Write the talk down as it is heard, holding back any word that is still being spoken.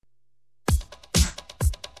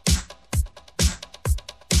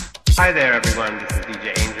Hi there, everyone. This is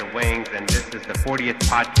DJ Angel Wings, and this is the 40th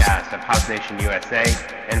podcast of House Nation USA.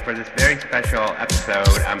 And for this very special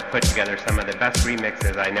episode, I'm put together some of the best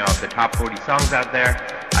remixes I know of the top 40 songs out there.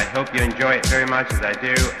 I hope you enjoy it very much as I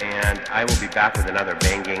do, and I will be back with another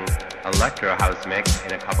banging electro house mix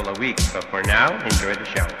in a couple of weeks. But for now, enjoy the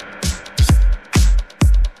show.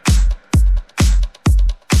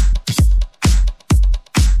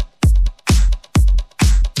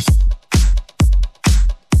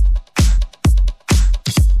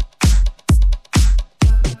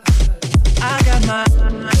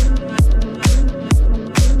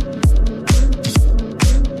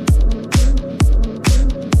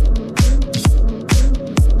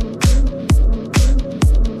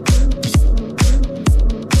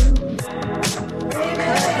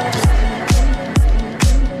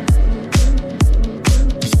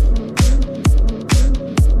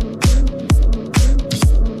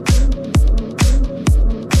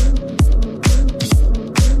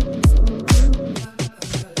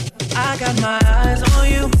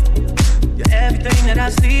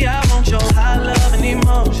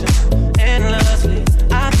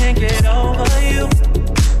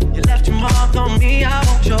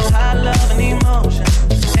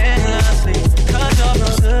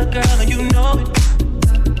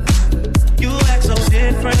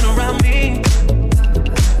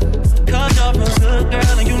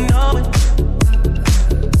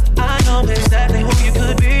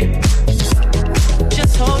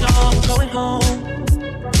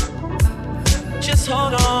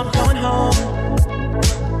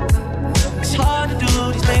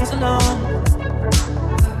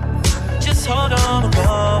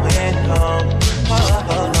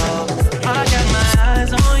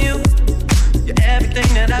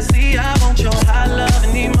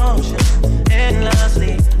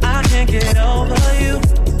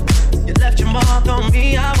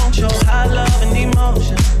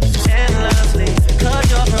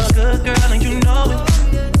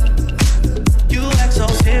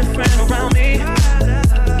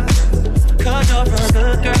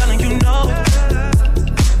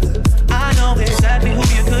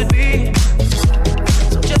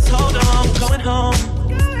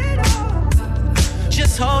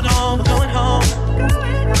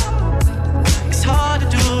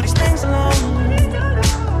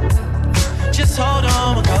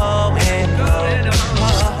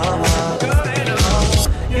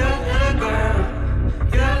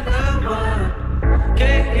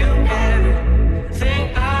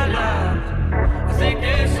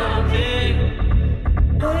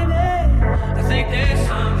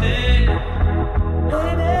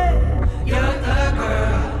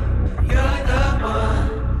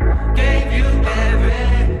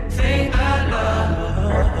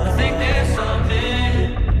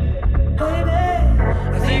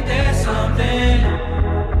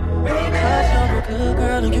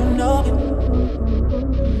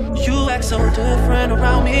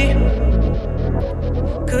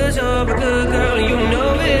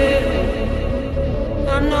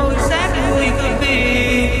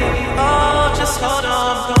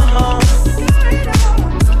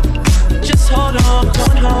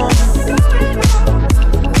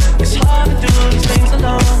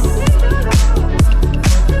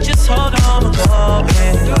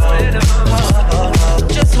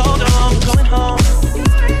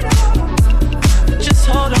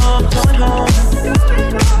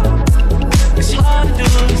 It's hard to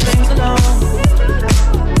do these things alone.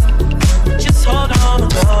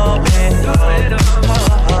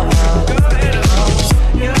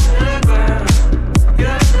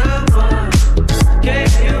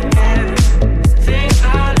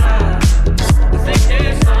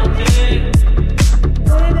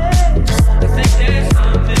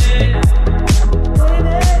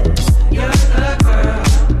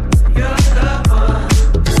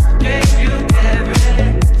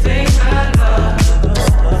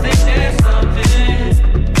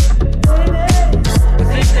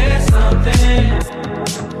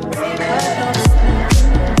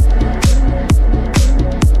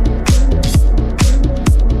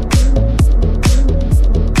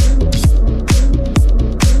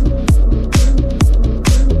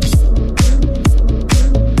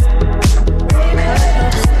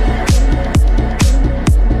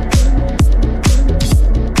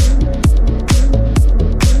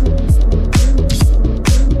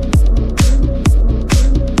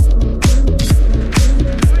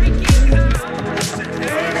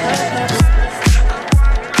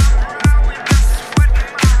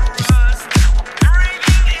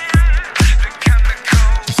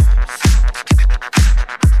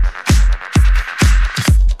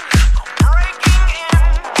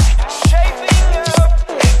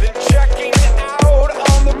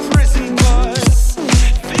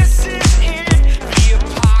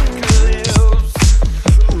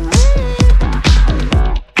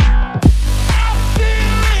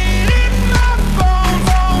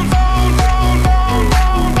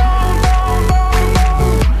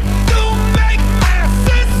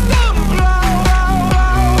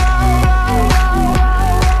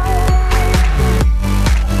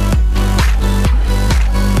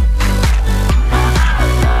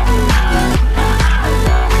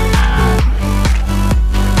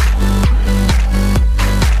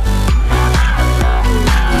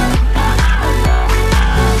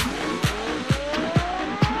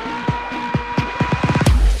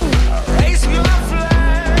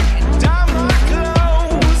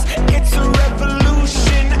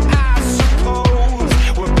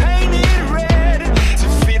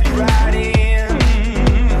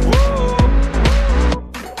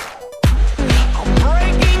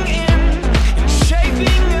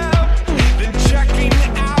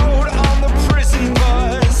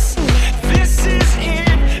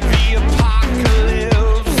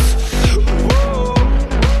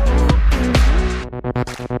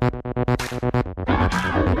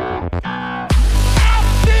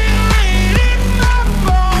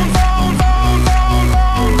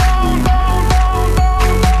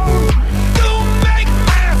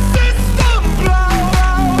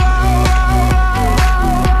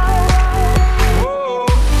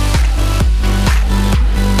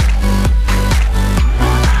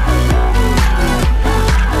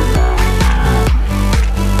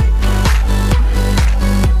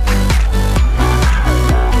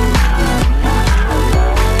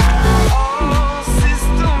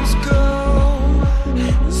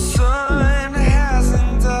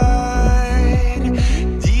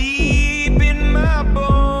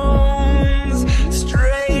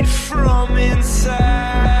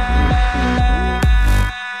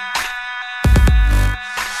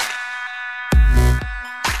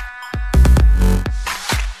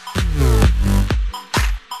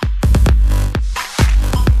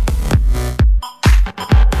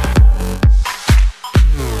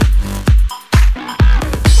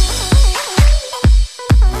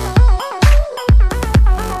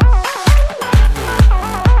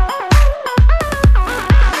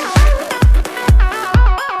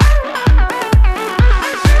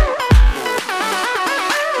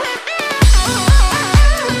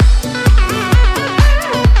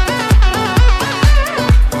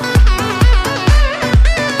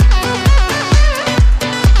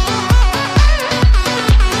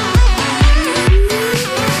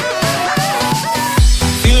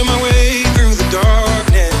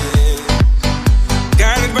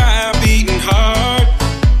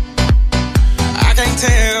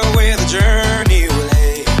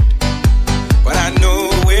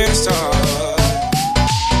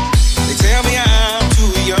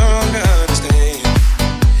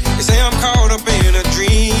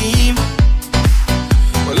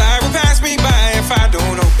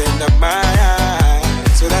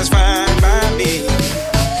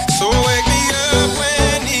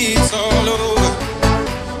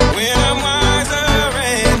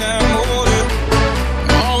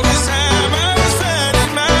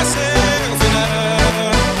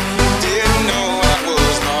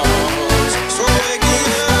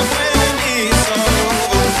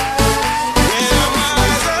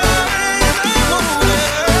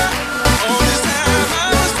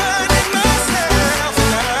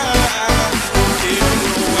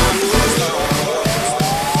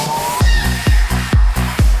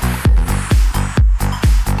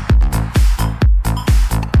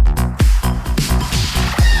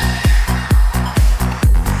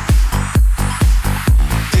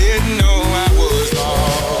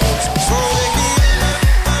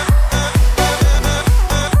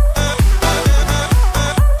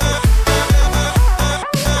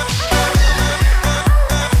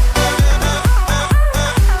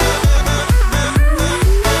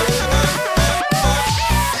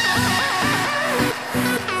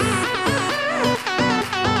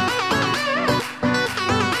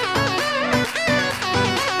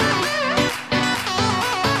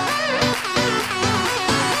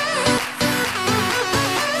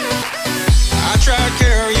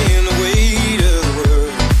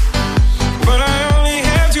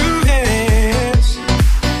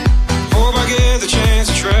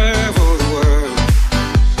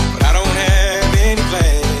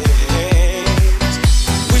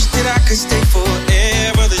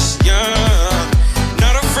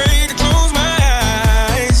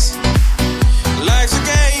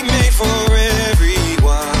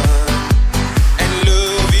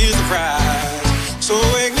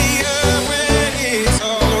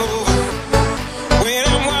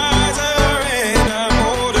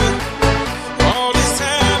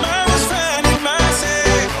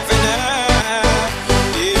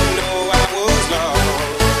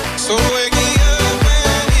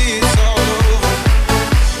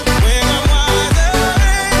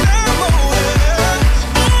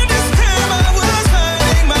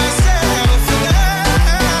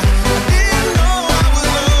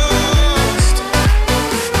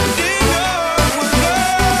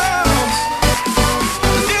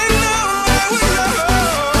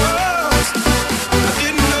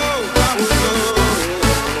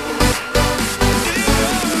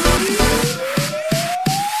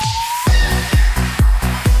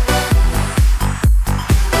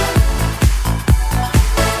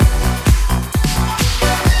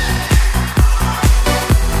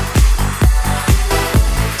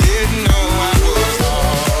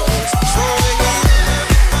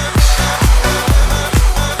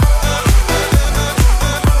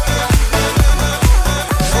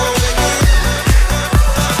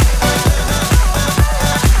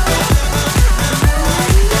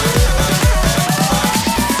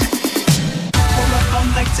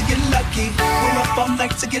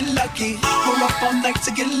 up all night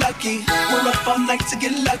to get lucky. We're up all night to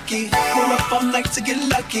get lucky. We're up all night to get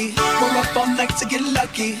lucky. We're up all night to get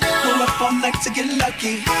lucky. We're up all night to get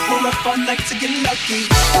lucky. We're up all night to get lucky.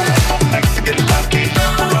 We're up all night to get lucky.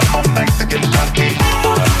 We're up all night to get lucky.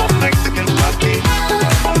 We're up all night to get lucky. We're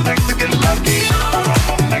up all night to get lucky. We're up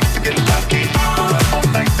all night to get lucky. We're up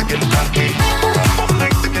all night to get lucky. We're up all night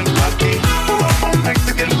to get lucky. We're up all night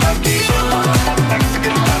to get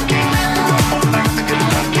lucky. We're up all night to get lucky. We're up all night to get lucky. We're up all night to get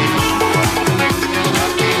lucky. We're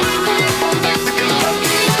up all night to get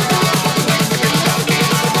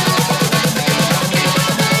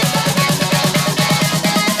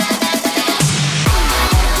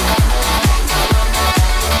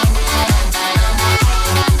lucky.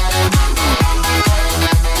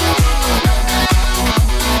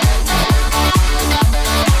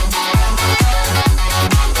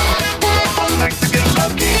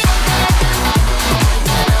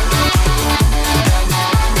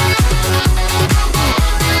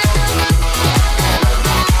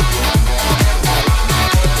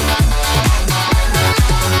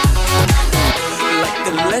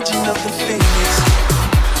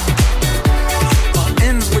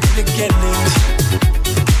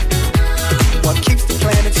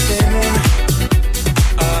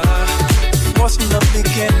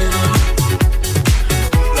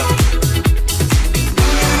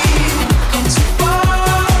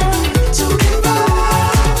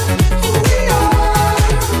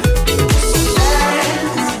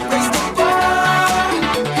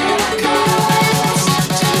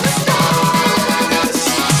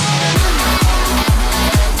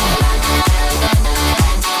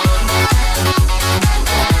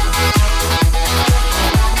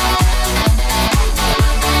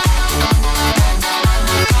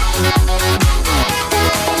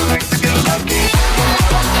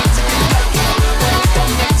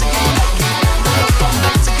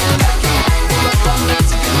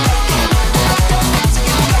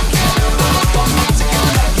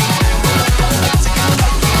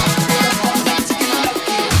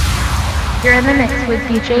 You're in the mix with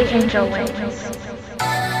DJ Angel Wings.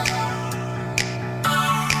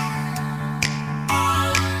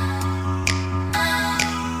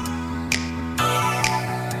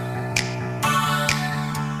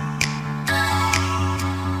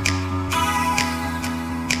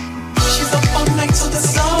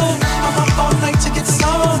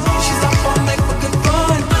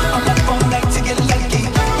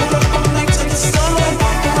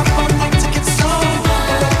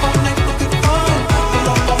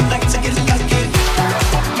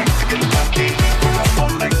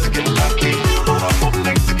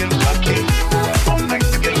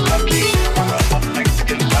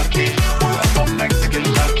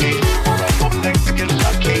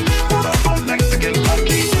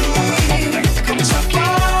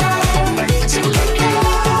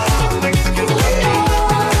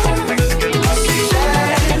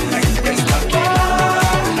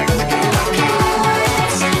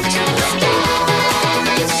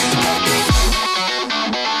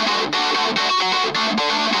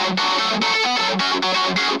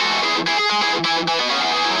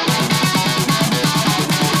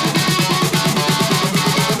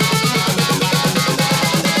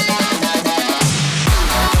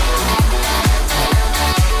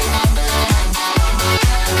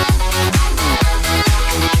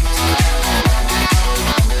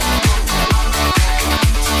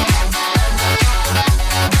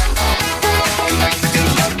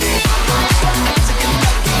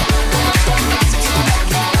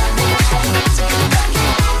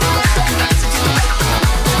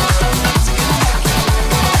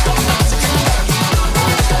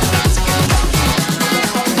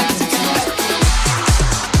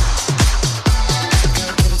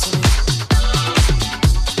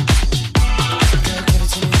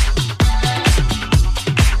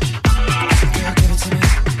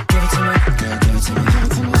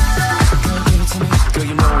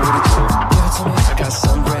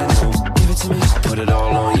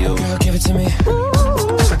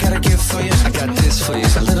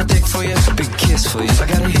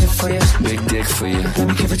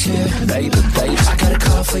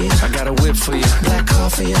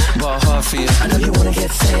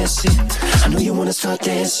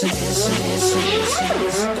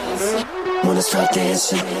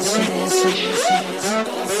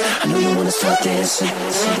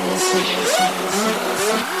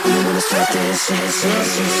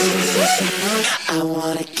 I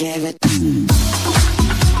wanna give it.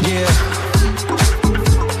 Yeah.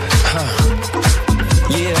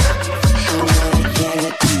 Yeah. I wanna give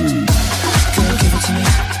it. Girl, give it to me.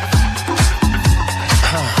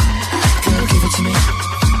 Girl, give it to me.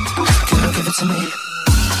 Girl, give it to me.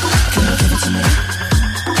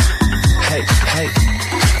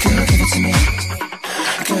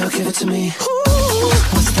 it to me.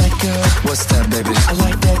 What's that, girl? What's that, baby? I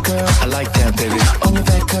like that, girl. I like that, baby. On your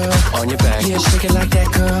back, girl. On your back. Yeah, shake it like that,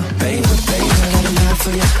 girl. Baby, baby. Got an eye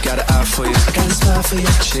for you. Got an eye for you. I got a smile for you.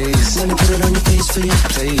 Cheese. Let me put it on your face for you.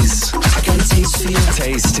 Please. I got a taste for you.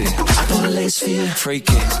 Taste it. I bought a lace for you. Freak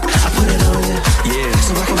it. I put it on you. Yeah.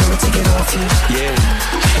 So I can never take it off you. Yeah.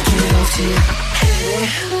 And give it off to you. Hey,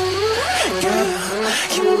 girl,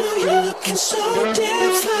 you know you're looking so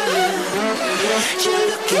damn fine. You're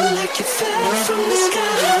looking like you fell from the sky.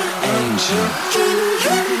 Angel. You know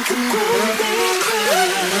you make a grown man cry.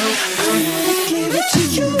 I wanna give it to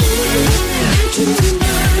you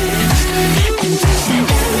tonight, and make every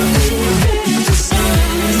fantasize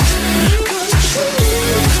come true.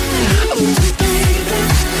 Oh baby,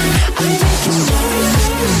 I make it so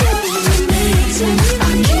amazing.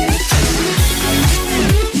 I give it to you.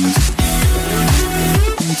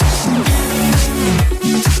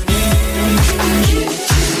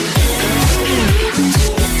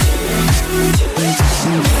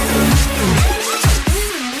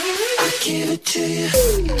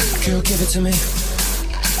 Girl, give it to me.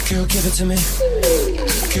 Girl, give it to me.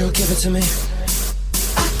 Girl, give it to me.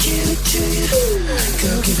 I give it to you.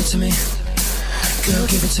 Girl, give it to me. Girl,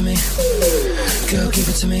 give it to me. Girl, give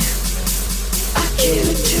it to me. I give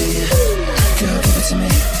it to you. Girl, give it to me.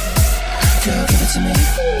 Girl, give it to me.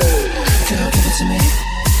 Girl, give it to me.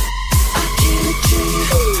 I give it to you.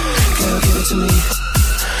 Girl, give it to me.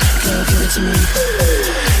 Girl, give it to me.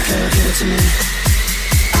 Girl, give it to me.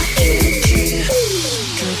 I give it to you.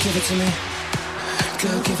 Girl, give it to me.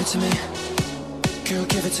 Girl, give it to me. Girl,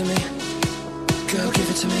 give it to me. Girl, give it to me. Girl, give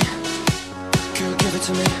it to me. Girl, give it to me. Girl, give it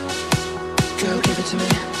to me. Girl, give it to me.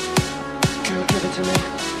 Girl, give it to me. Girl, give it to me.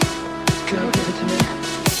 Girl, give it to me.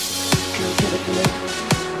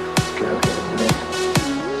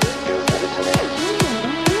 Girl, give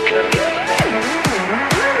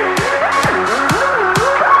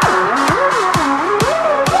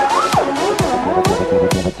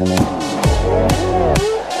it to me.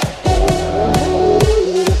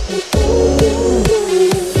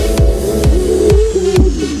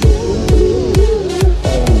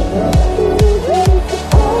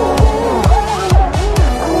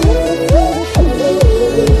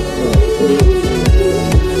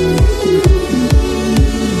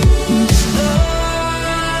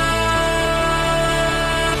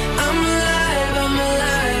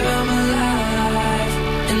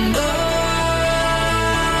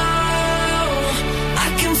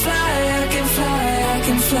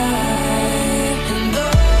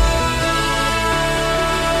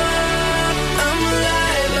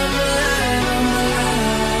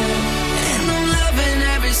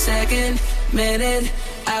 Minute,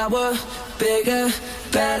 hour, bigger,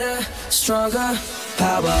 better, stronger,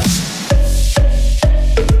 power.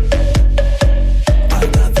 I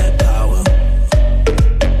got that power.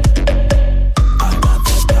 I got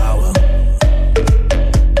that power.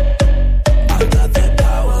 I got that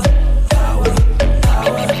power. Power,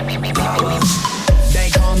 power, power. They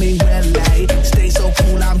call me Willie, stay so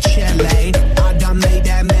cool, I'm chilly. I done made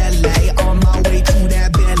that melee, on my way to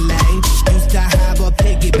that Bentley. Used to have a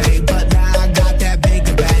piggy bank, but now I got that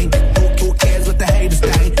bigger bang. Who cares what the haters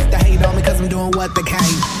think? They hate on me cause I'm doing what they can.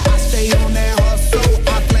 I stay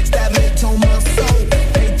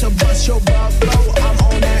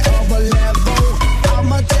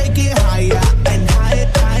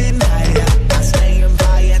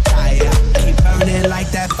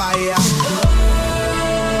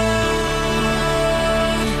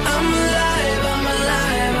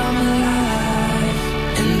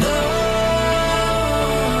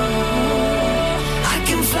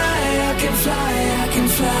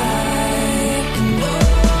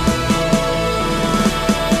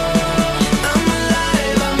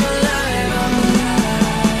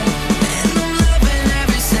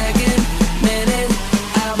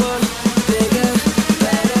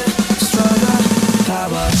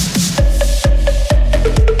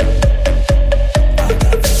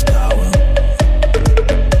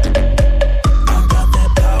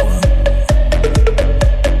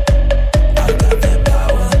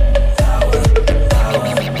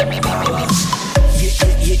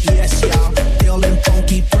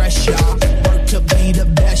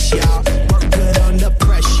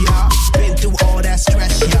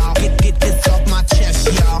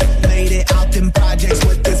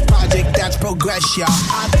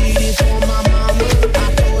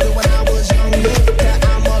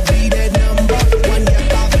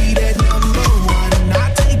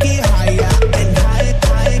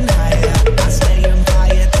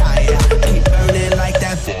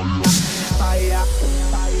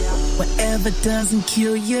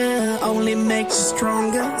kill you, only makes you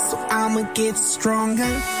stronger. So I'ma get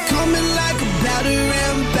stronger. Coming like a batter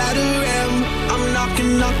ram. I'm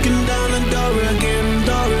knocking down the door again.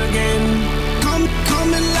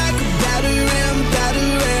 Coming like a batter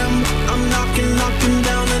ram. I'm knocking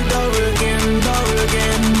down the door again.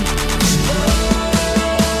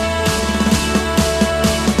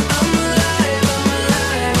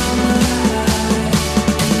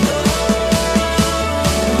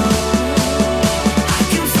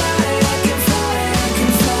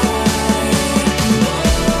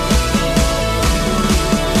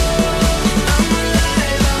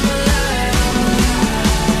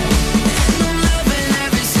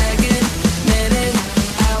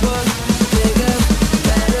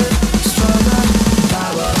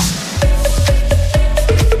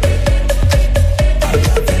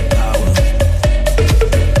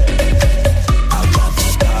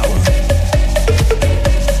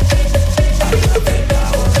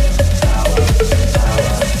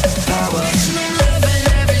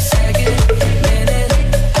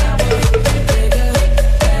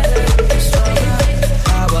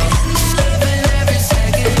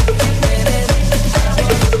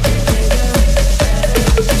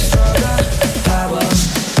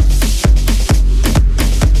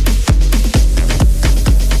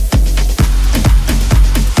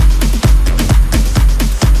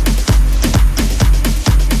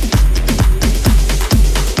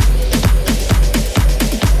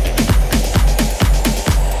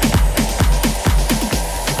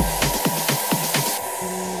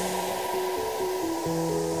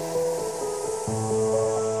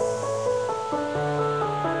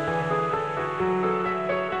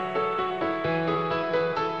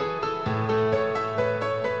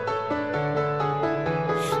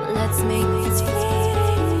 Let's make this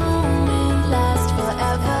fleeting moment last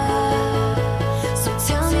forever. So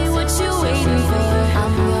tell me what you're waiting for.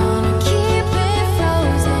 I'm gonna keep it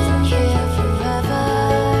frozen here forever.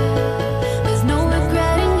 There's no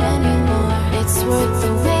regretting anymore. It's worth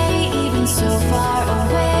the wait, even so far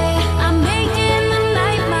away. I'm making the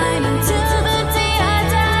night mine until the day I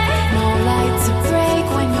die. No light to break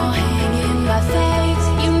when you're hanging by fate.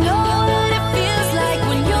 You know what it feels like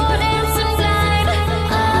when you're dancing blind.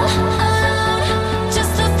 Alone,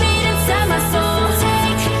 just a beat inside my soul.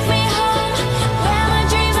 Take me home, where my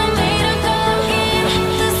dreams are made of gold. In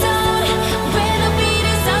the zone, where the beat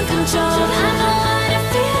is uncontrolled. I know what it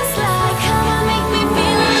feels like. Come on, make me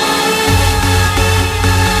feel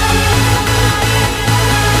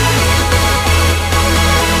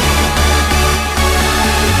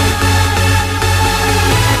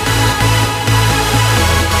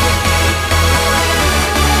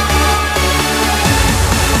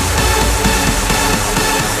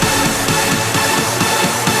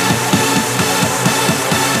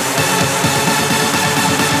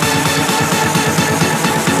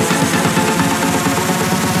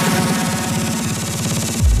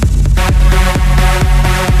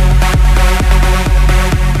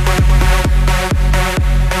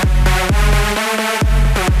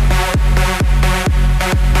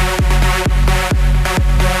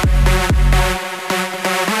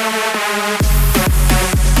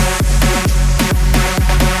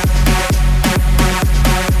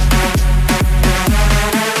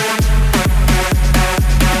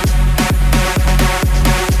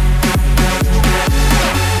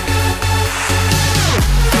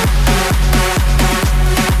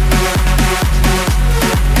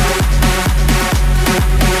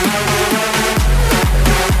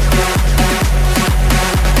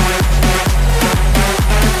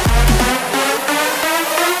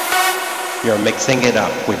You're mixing it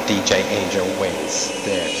up with DJ Angel Wings.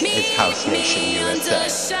 This is House Nation USA.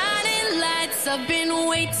 shining lights. I've been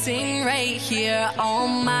waiting right here all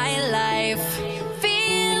my life.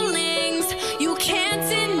 Feelings you can't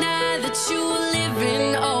deny that you live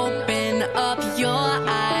in. Open up your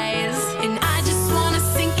eyes, and I just wanna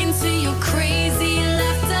sink into your crazy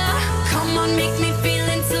laughter. Come on, make me feel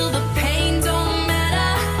until the pain don't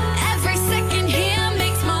matter. Every second here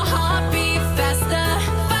makes my heart beat faster.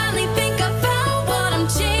 Finally think I found what I'm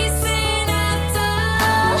chasing after.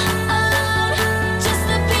 Alone, just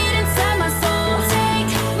a beat inside my soul.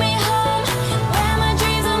 Take me home, where my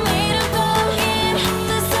dreams are made of gold.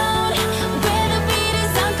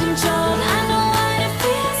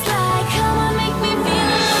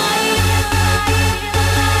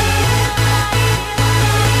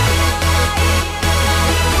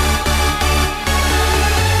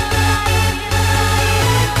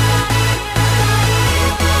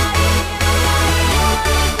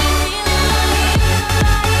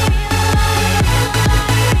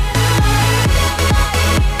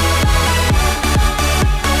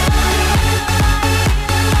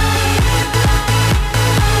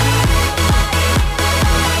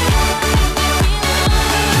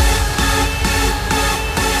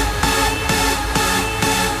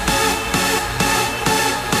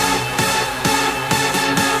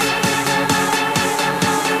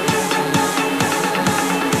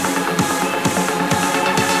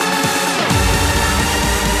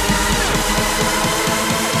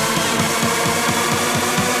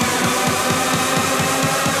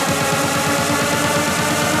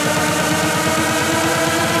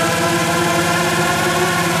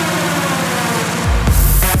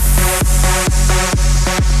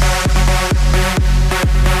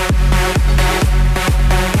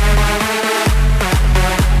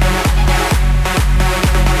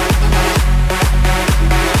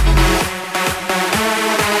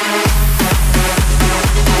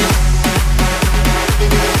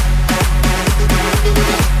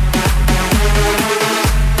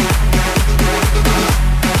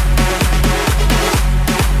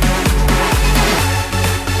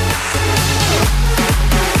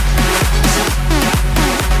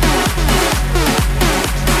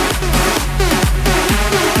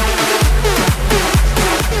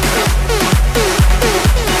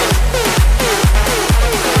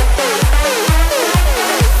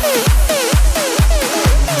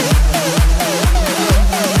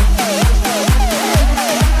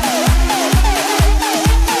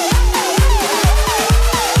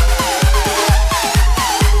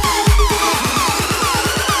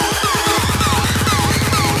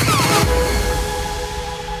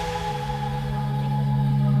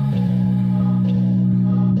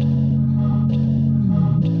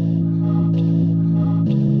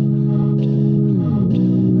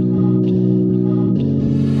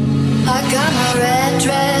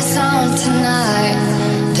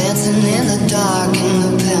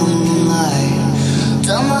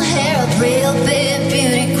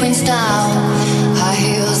 down, high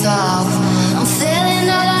heels off. I'm feeling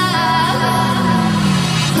alive.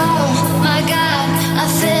 Oh my God, I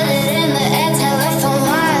feel it in the air. Telephone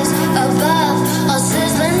wires above, all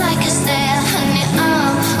sizzling like a snare. Honey,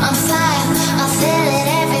 I'm fire. I feel it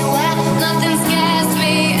everywhere. Nothing scares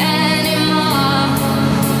me anymore.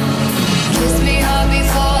 Kiss me hard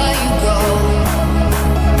before you go.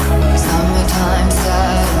 Summertime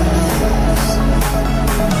sadness.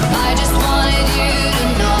 I just wanted you to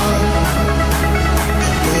know,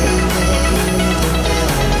 baby, you're the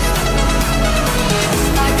best.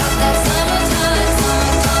 I got that summertime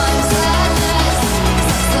sadness.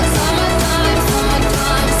 That summertime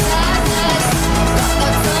sadness. Got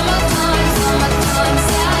that summertime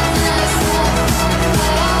sadness.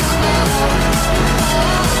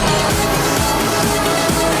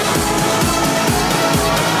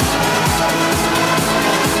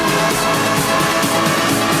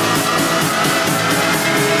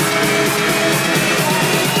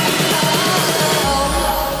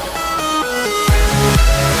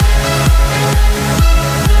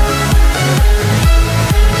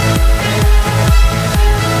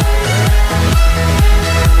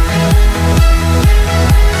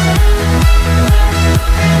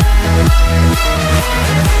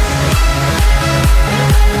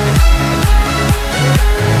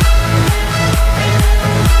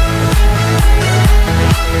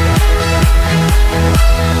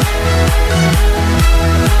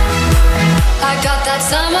 I got that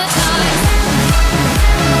summertime.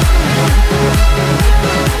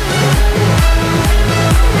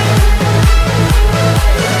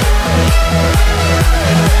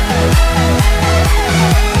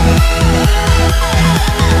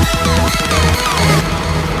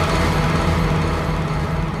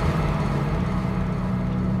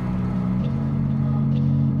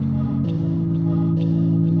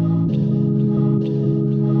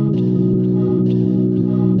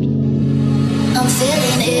 I'm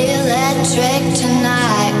feeling electric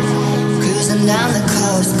tonight. Cruising down the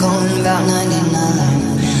coast, going about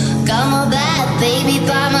 99. Got my bad baby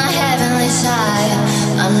by my heavenly side.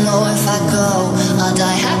 I know if I go, I'll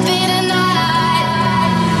die happy tonight.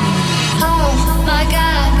 Oh my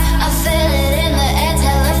God, I feel it in the air.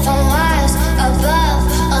 Telephone wires above,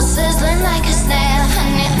 all sizzling like a snare.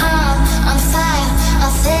 Honey, I'm fire. I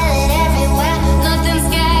feel it everywhere. Nothing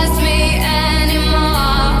scares me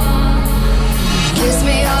anymore. Kiss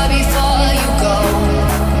me hard before you go.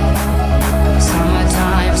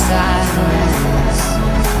 Summertime sadness.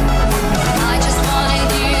 I just wanted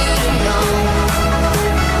you to know,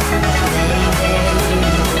 baby,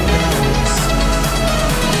 you're the best.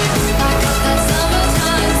 I got that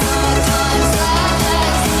summertime sadness.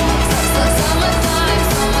 That summertime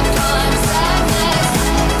sadness.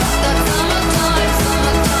 That summertime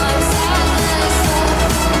sadness.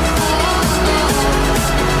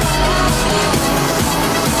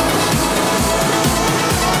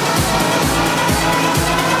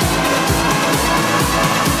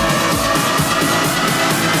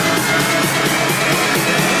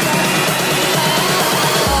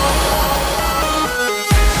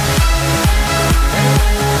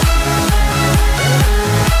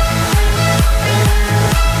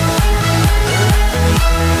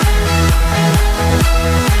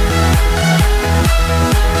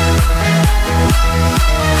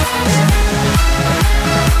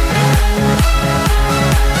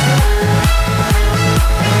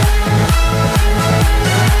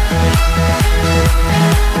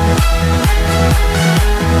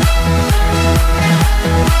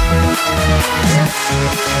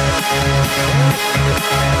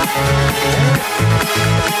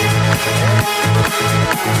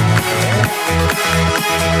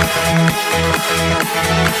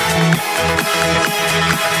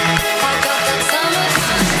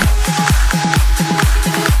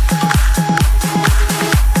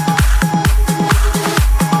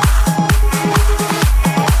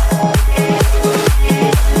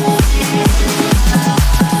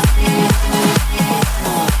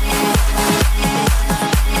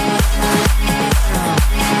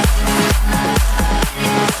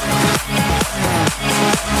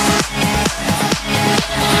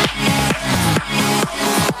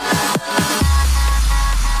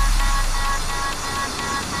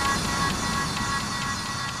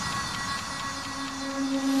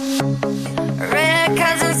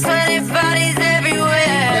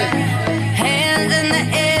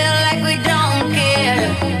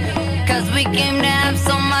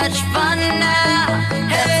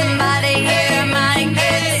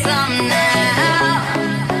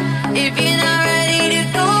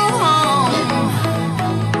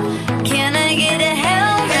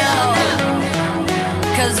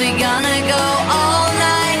 'cause we gonna go all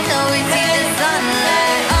night till we see the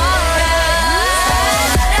sunlight. Alright,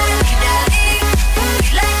 we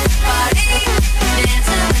like to party,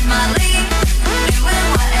 dancing with Molly, doing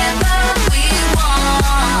whatever we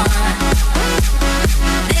want.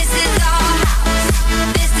 This is our house,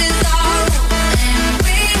 this is our rules, and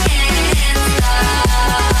we can't stop,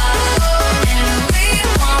 and we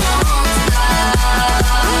won't stop.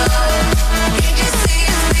 Can't you see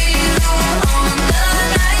us leave on the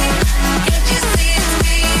night?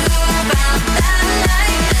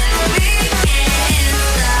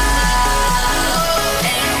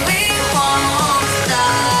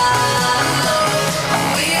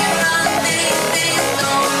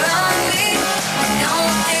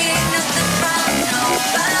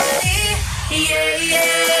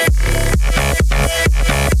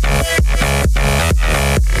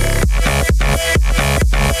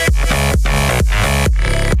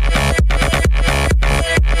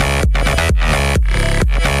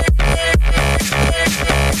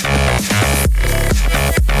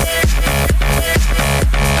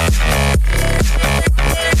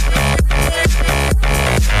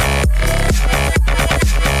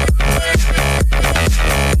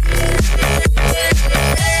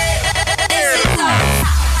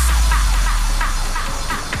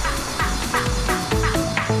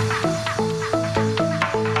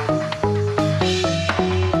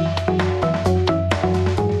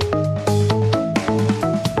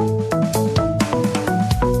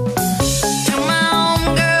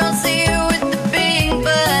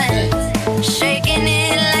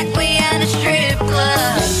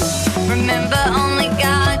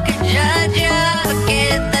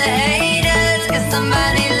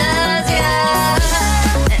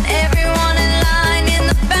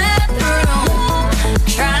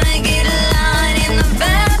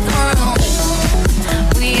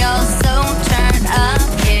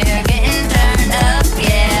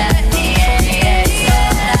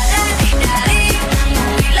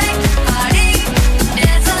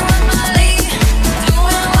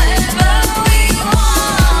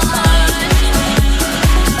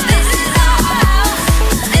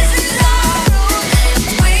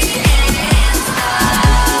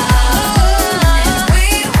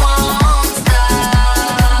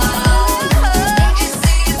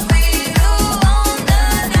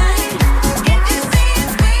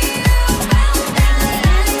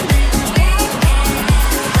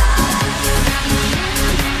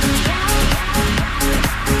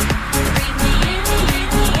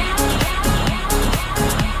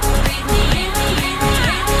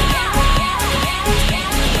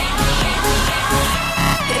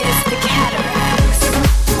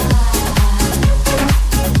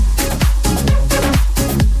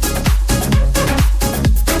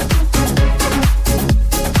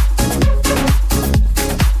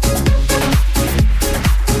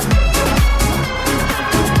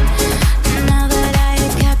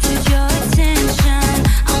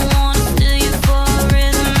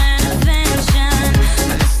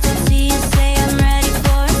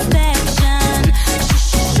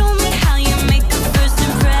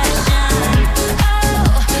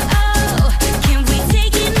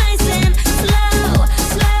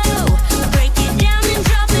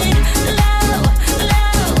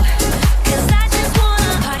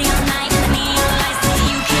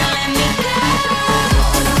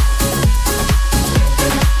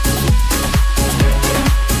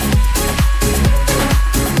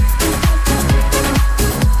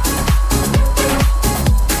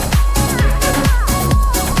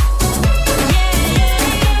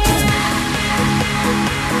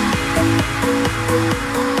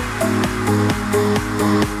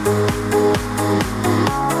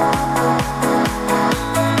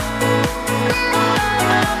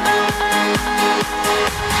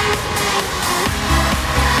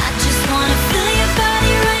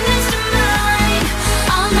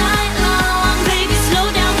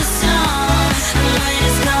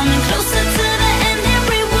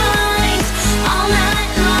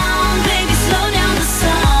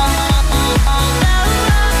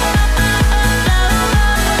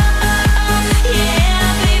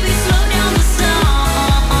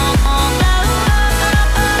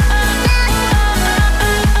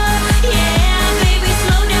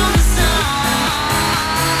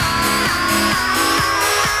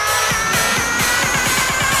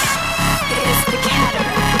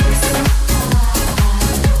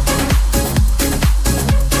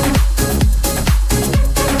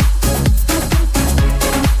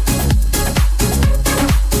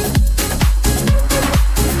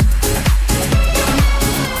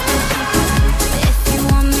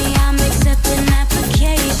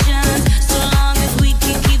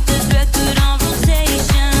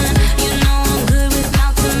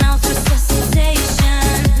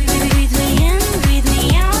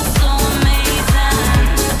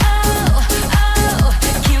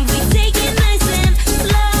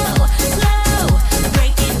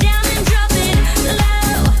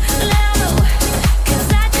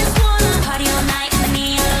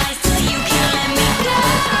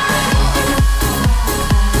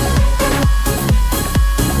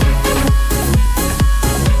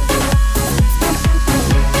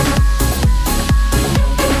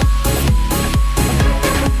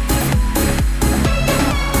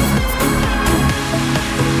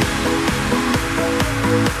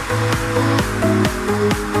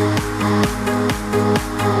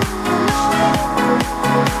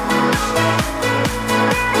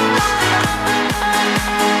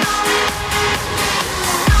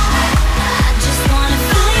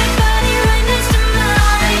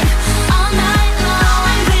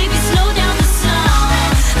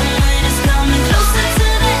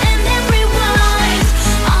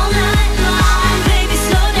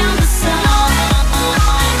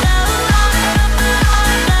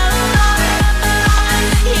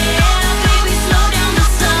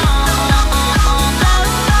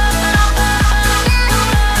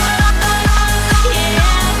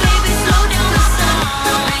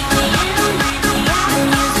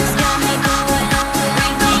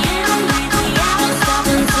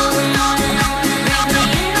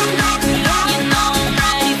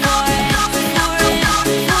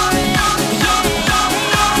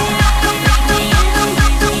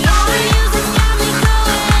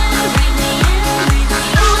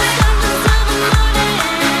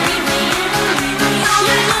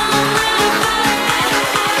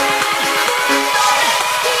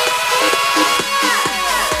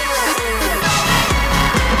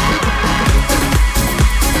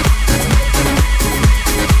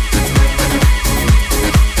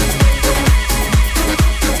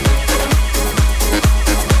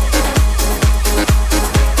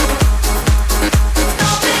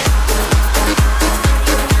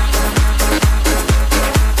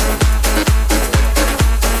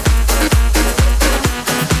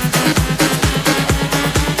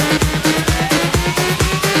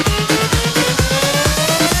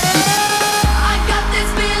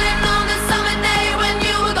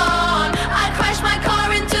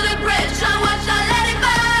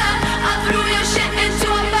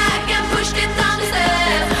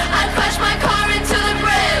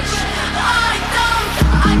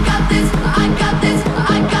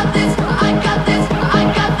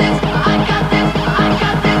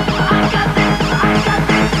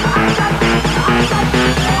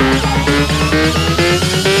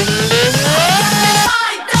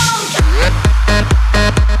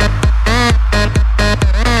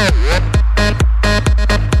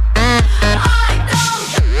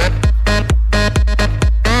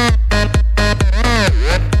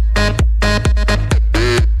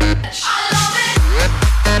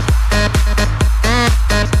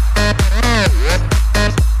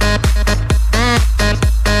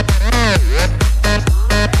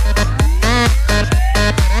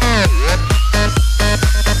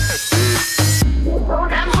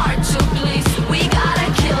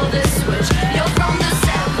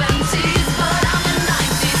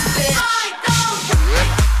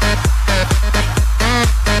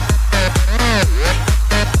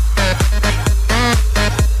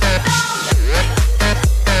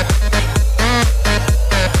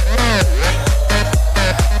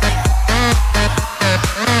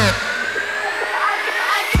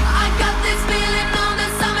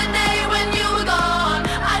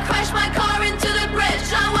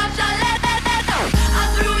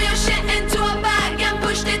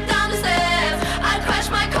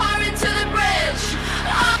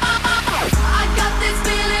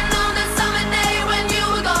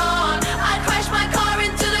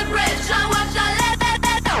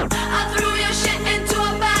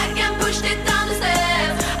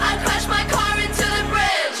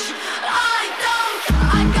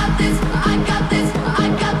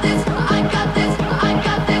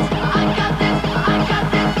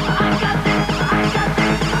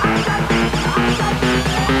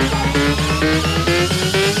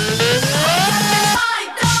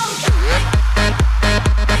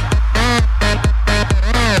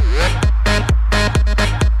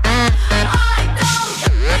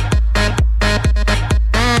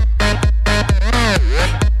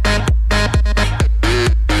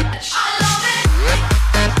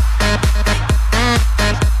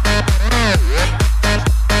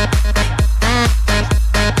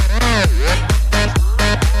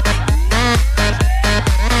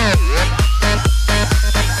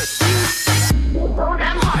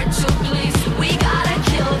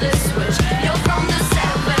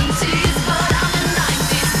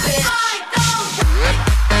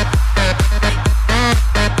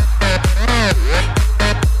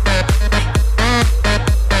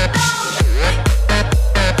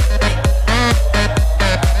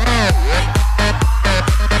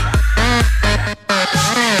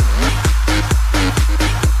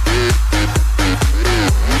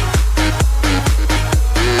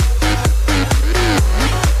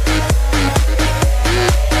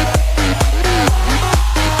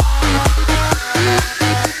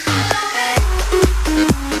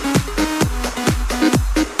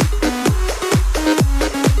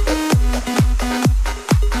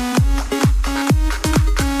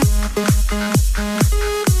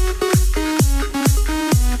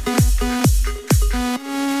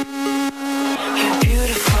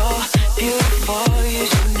 you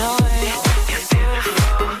should know it. You're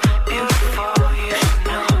beautiful, beautiful, you should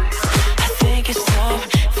know it. I think it's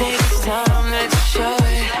time that you show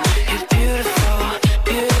it. You're beautiful,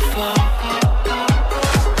 beautiful.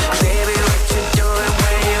 Baby, what you doing?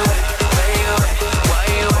 Where you at? Where you at? Why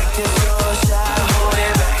you acting so shy? Hold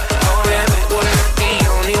it back, hold it back. We're not the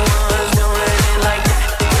only ones doing it like that,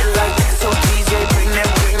 like that. So DJ, bring that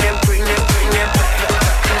back.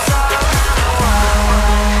 'Cause all I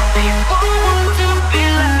want, people want to be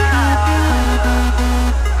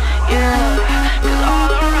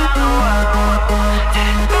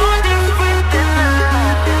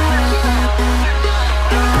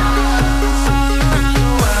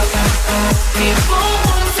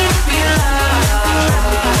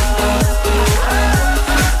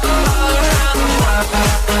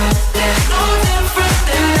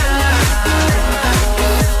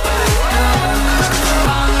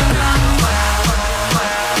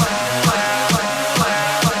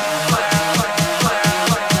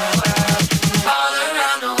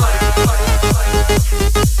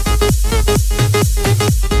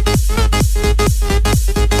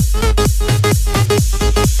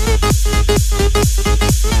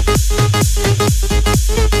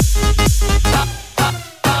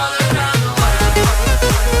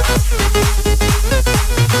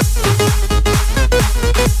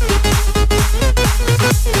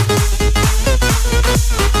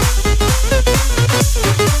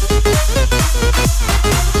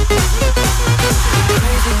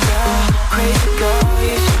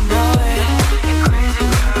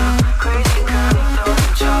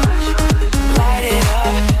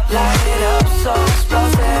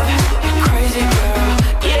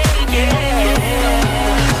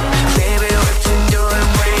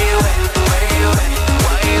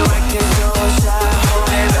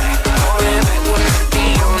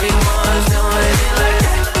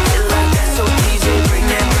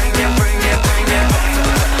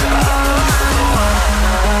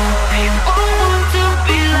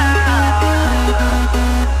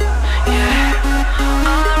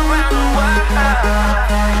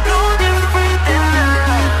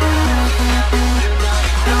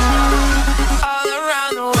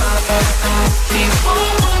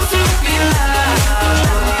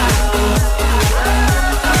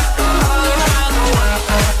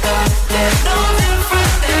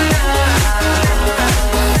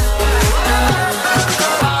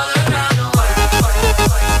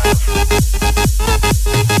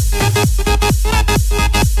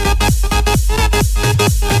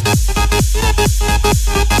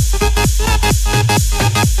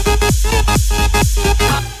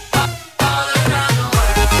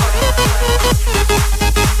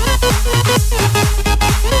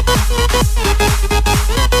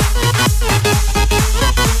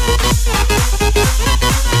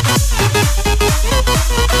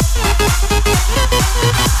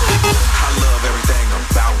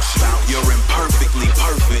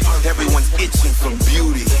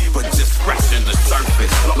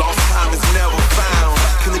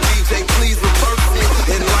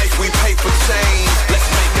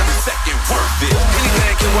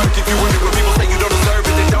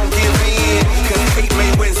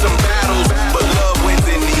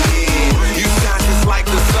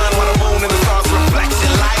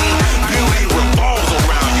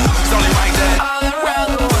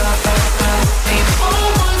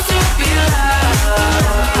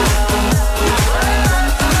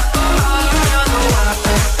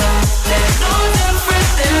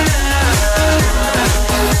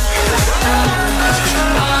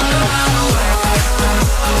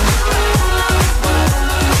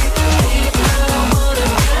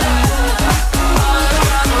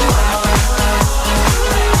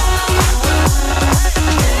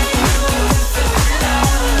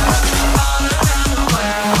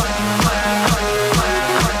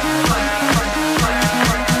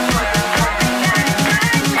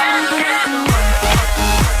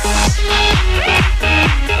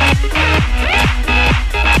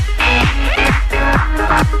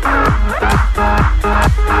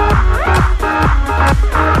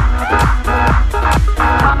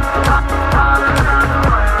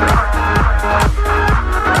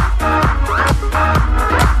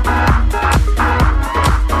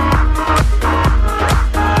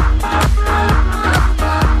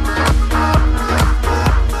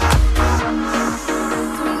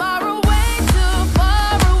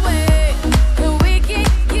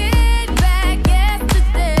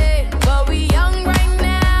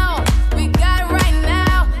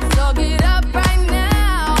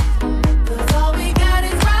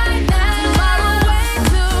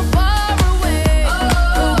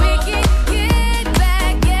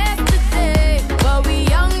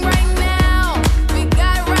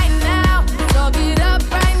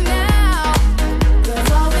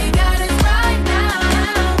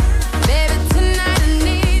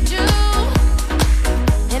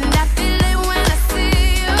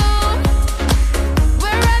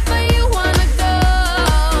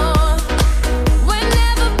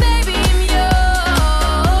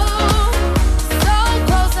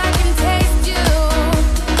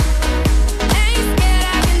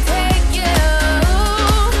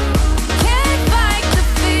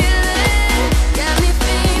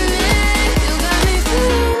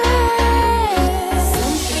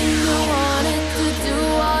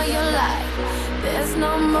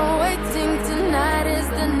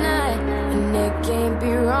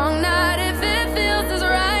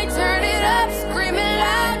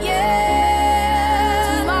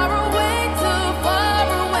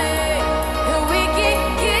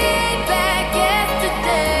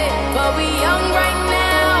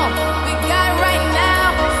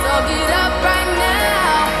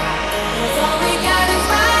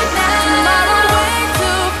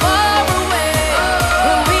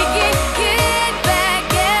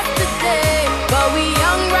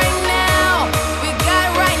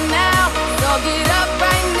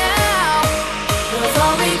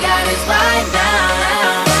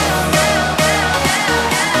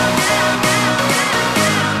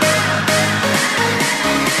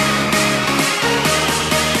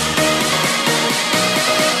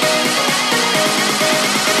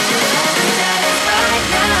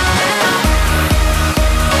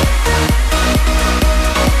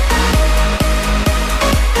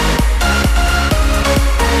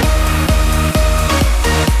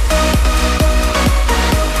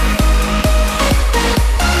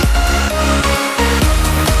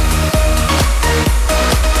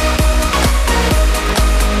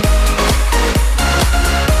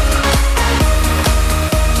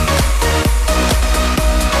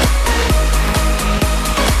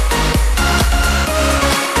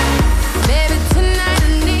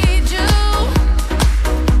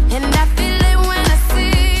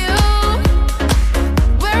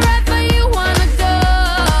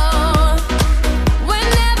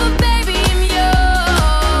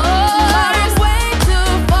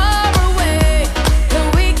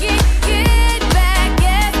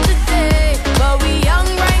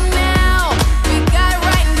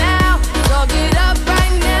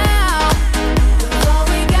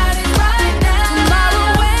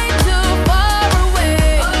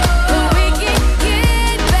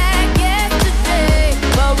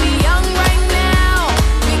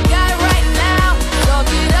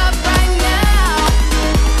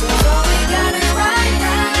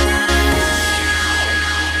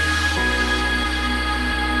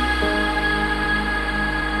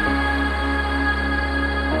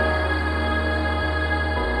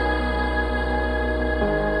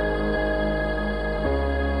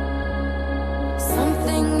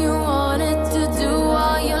everything you wanted to do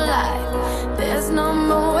all your life. There's no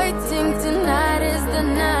more waiting, tonight is the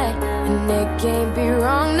night. And it can't be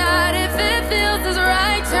wrong, not if it feels as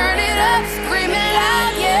right. Turn it up, scream it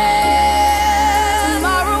out, yeah.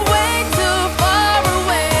 Tomorrow way too far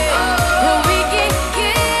away, and we can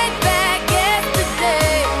get back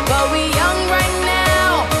yesterday. But we young right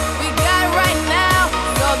now, we got right now.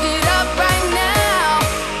 So get up right now,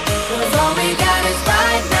 'cause all we got is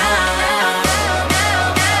right now.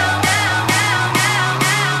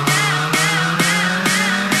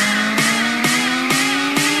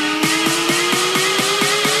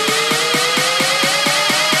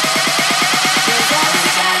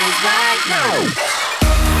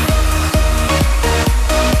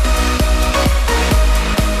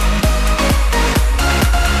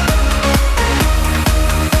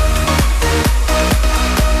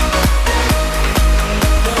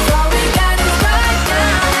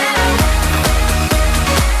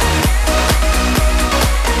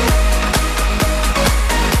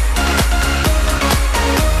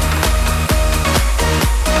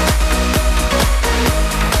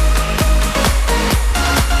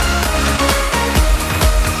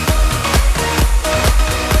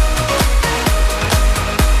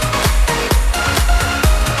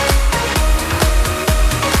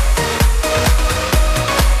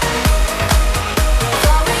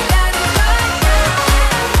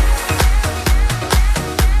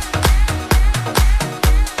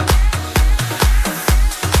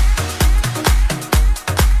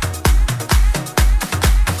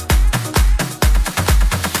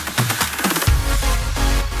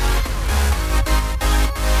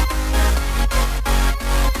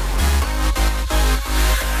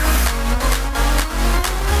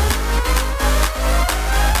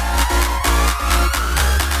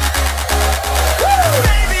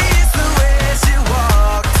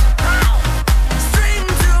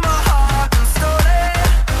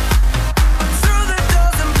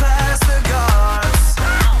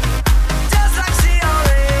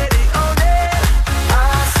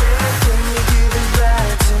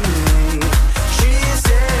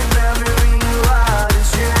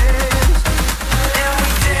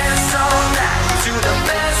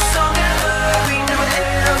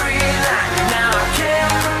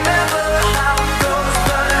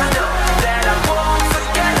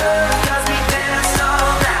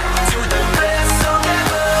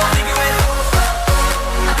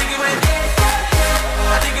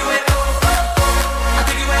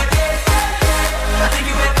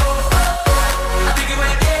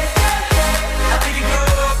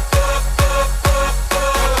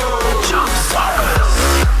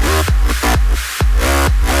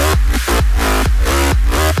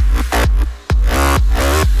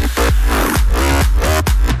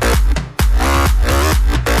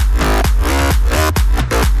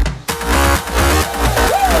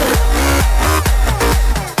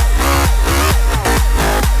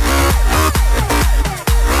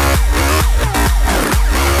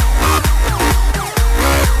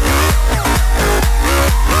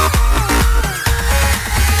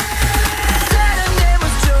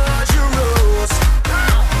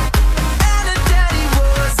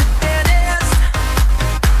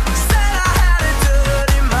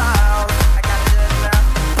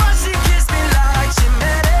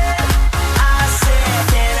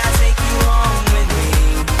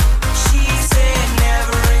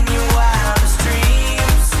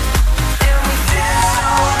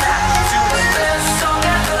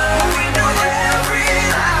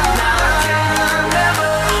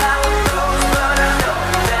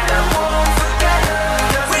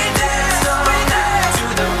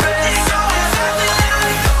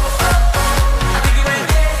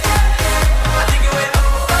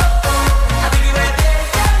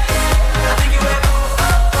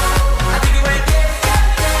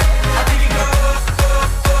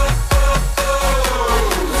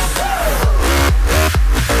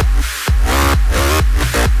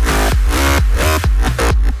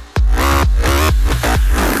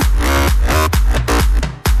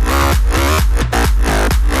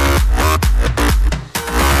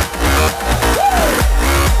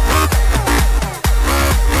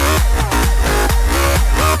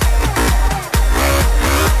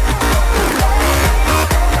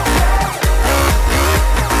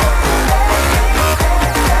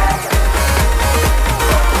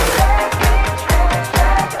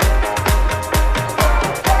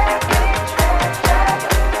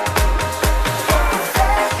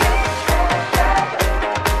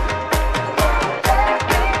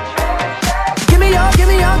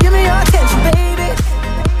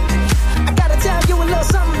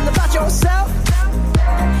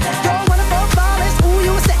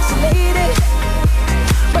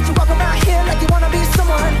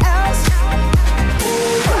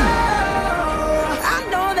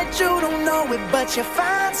 know it, but you're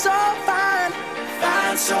fine, so fine.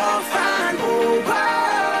 Fine, so fine. Oh,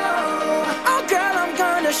 whoa. Oh, girl, I'm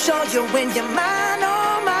gonna show you when you're mine,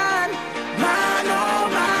 oh, mine. Mine, oh,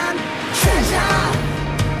 mine. Treasure,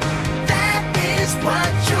 that is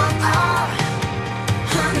what you are.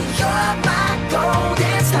 Honey, you're my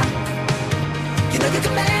golden star. You know you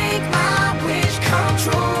can make my wish come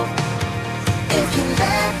true if you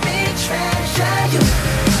let me treasure you.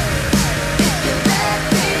 If you let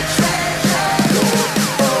me treasure you.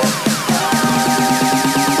 Oh, oh.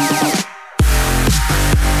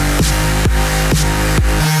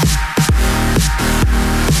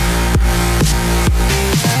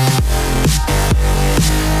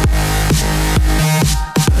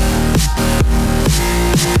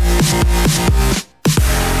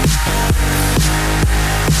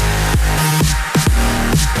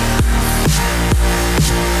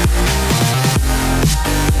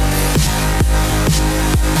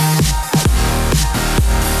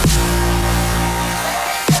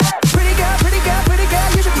 Pretty girl,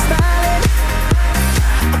 you should be smiling.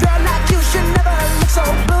 A girl like you should never look so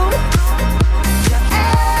blue. You're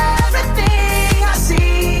everything I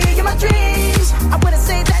see in my dreams. I wouldn't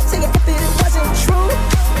say that to you if it wasn't true.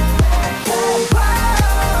 Oh, whoa.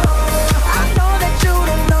 I know that you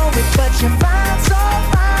don't know it, but you're fine, so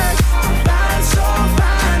fine. Fine, so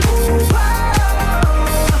fine. Oh, whoa.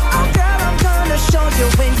 Oh, girl, I'm gonna show you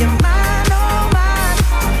when you're mine, oh, mine.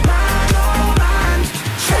 Mine, oh, mine.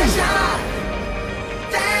 Treasure,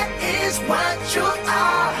 that is what you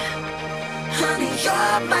are. Honey,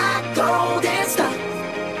 you're my golden star.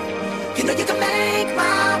 You know you can make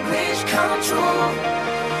my wish come true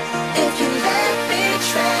if you let me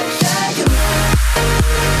treasure you.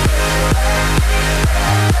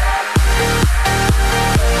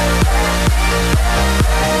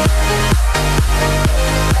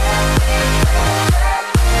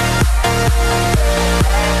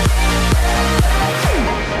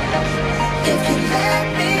 If you let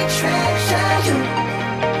me treasure you.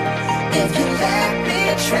 If you let me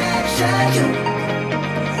treasure you.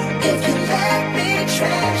 If you let me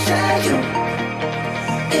treasure you.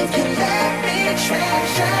 If you let me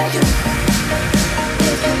treasure you.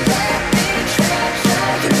 If you let me treasure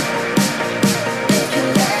you. If you let me treasure you. If you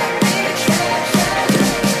let me treasure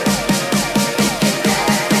you.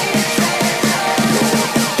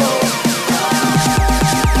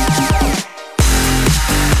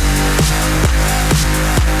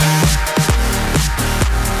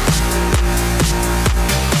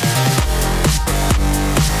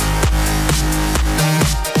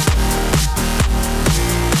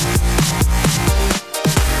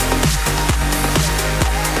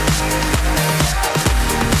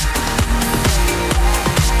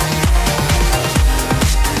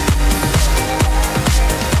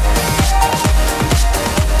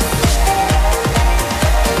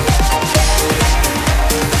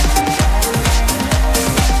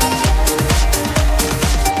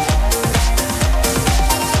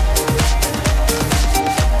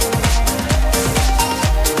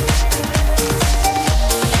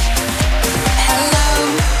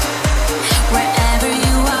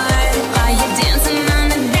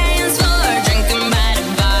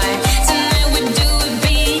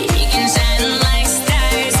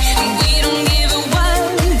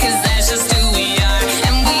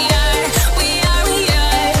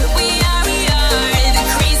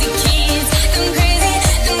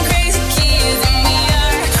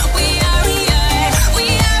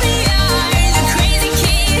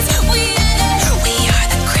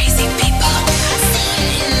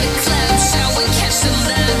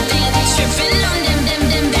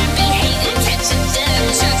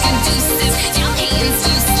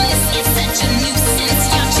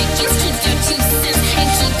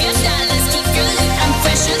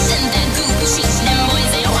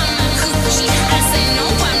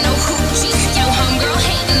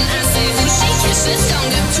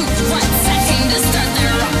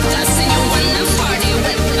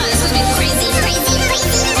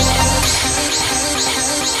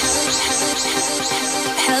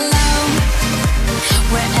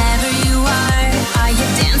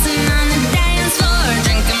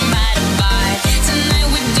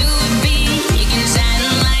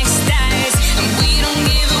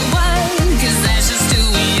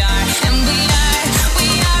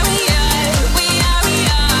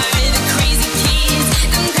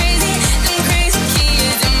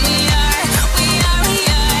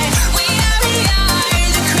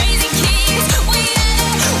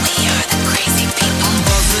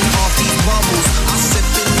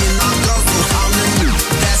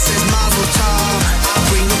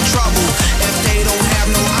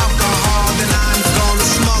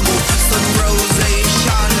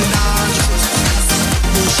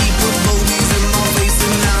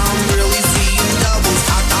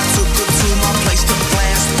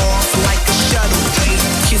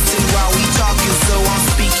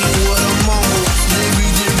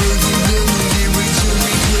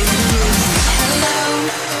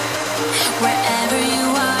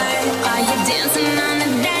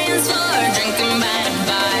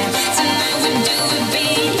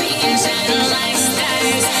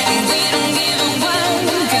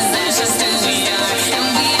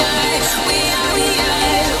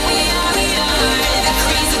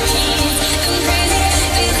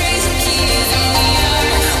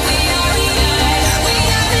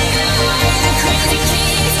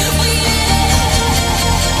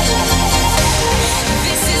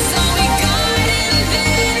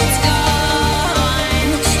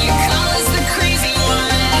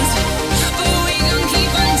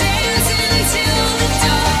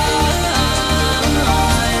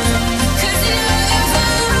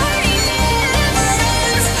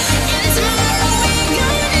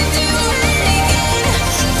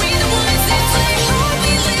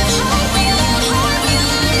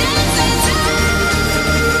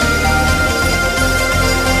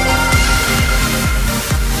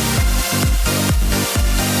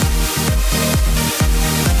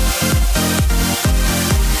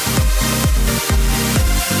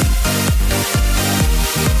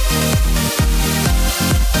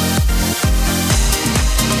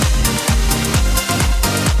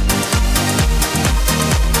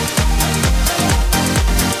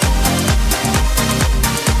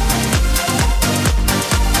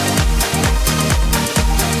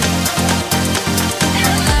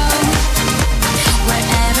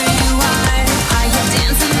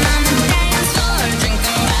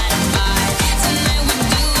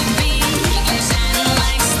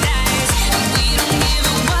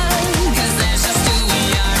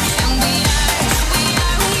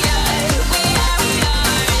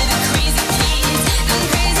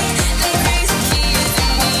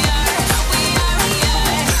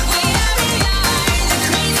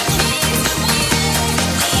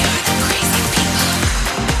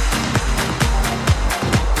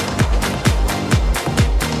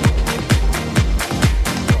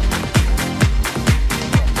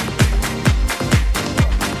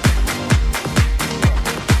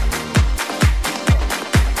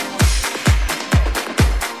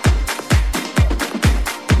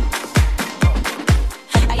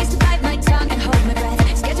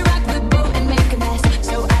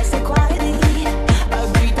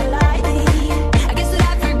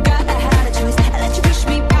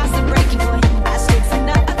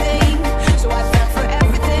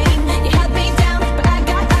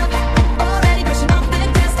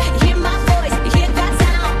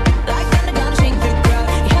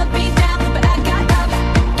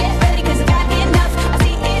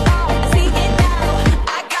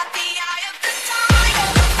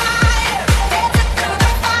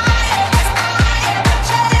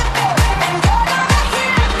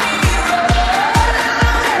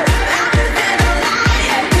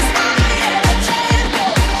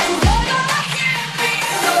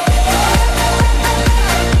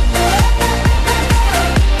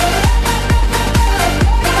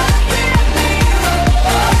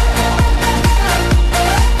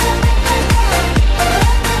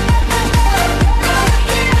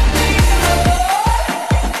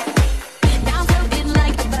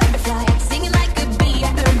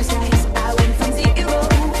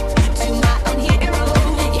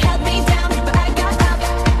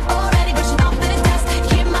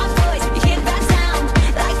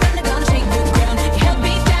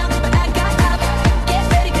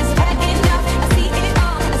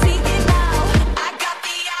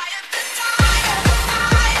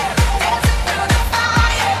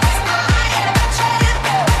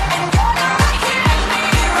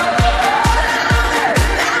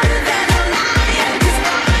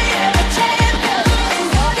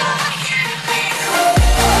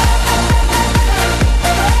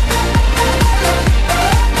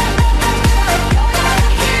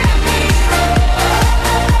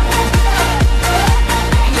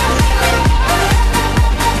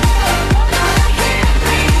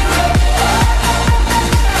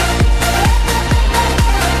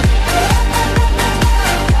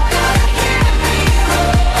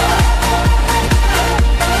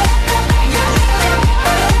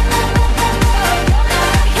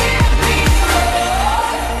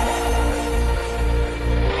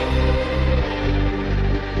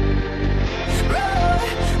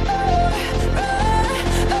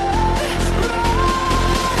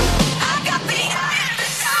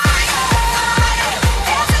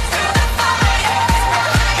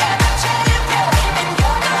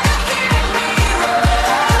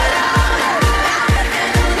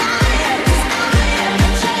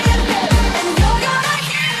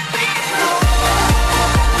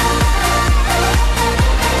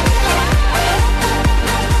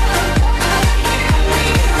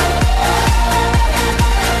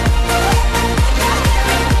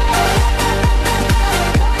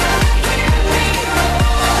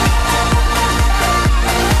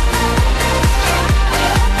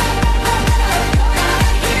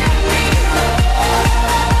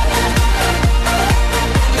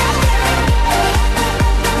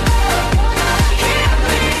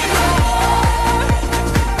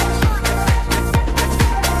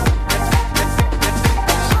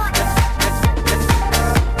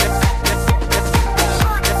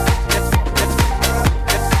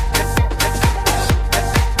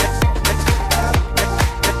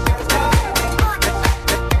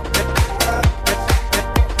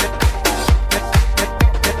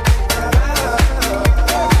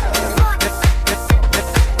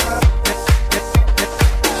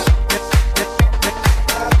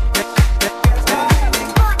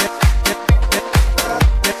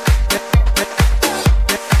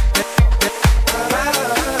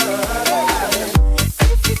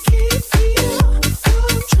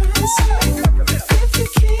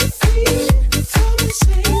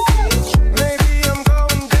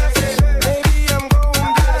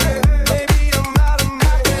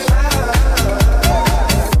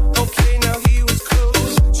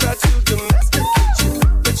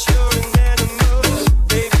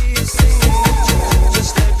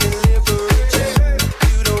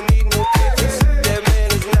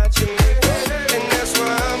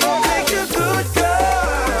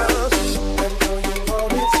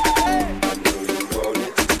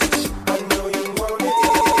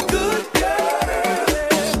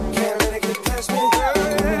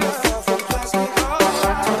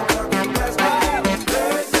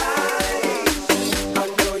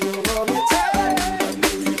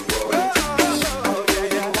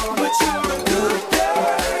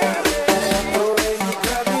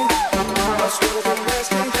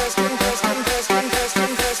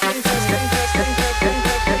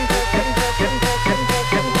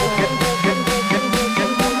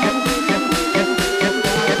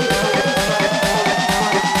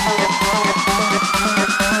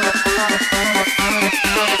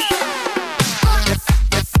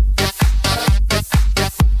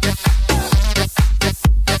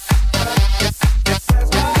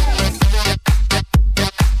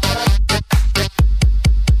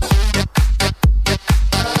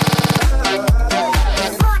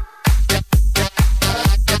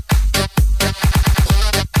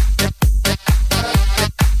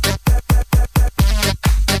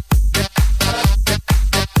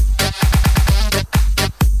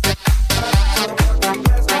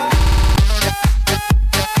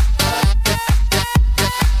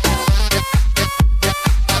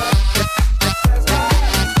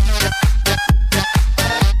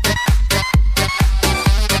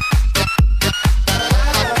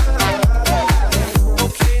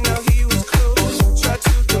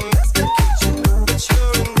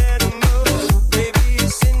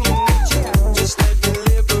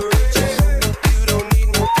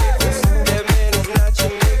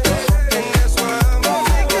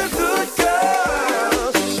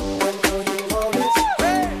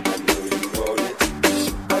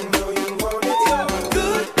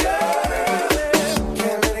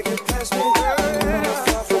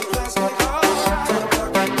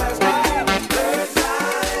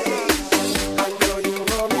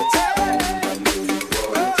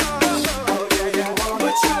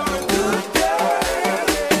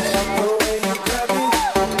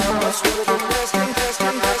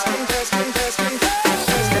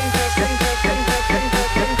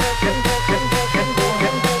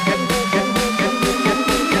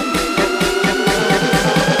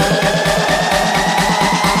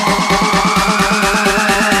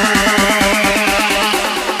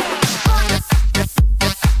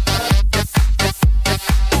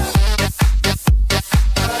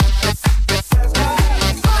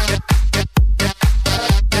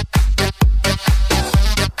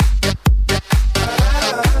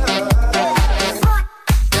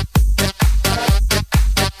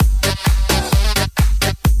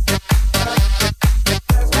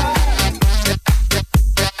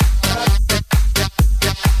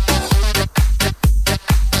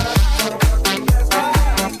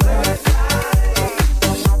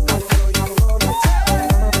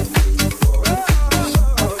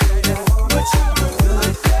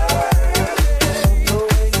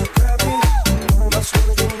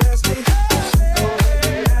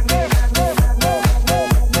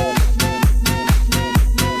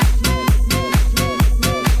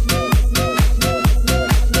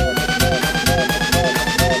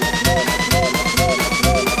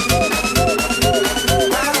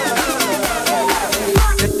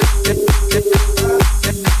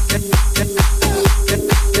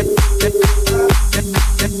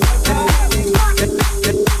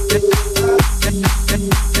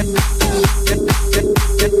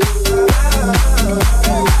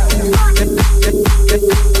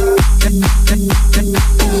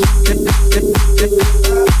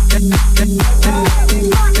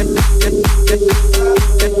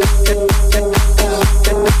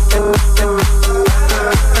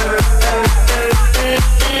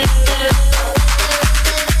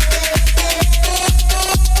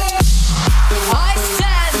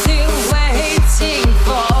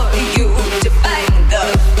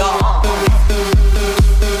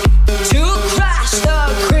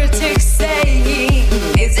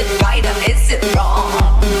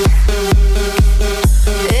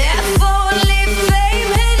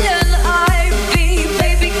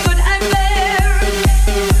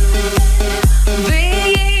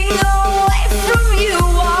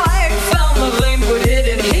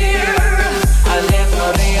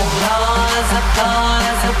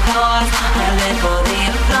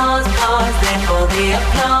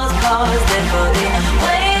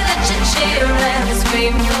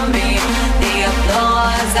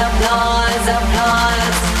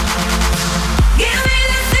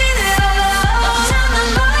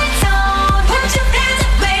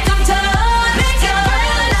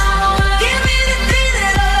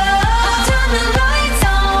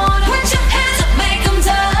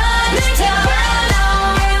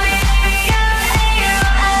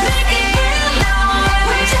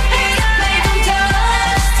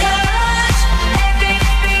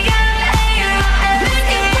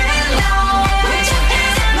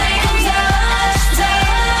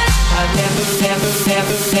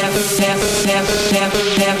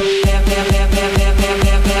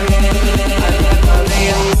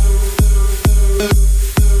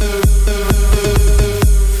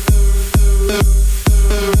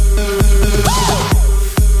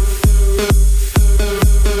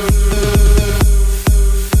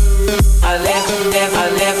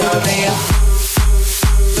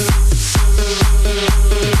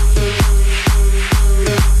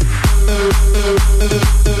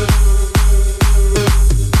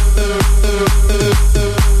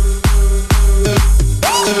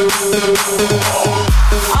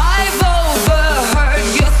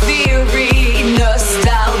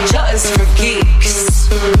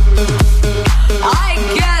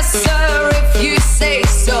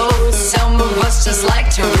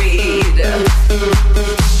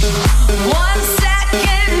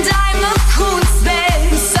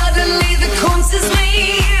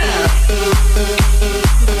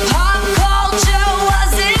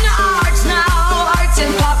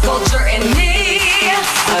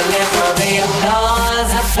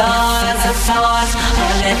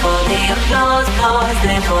 for the applause, applause,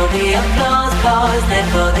 there for the applause, applause, there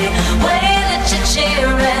for the way that you cheer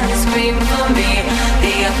and scream for me.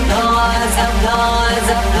 The applause, applause,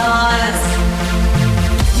 applause.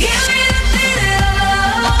 Give me the feeling of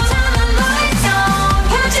love. Turn the lights on.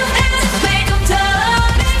 Put your hands up, make 'em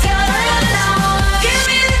turn, turn on. Give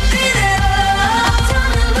me the feeling of love. Turn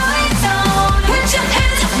the lights on. Put your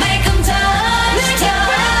hands up, make 'em turn,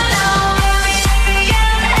 turn on.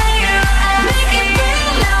 Make it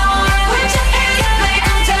real loud. Put your hands up, make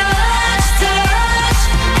 'em touch, touch.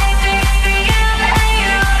 Make it real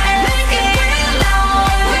loud.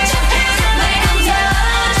 Put your hands up, make 'em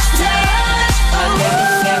touch, touch.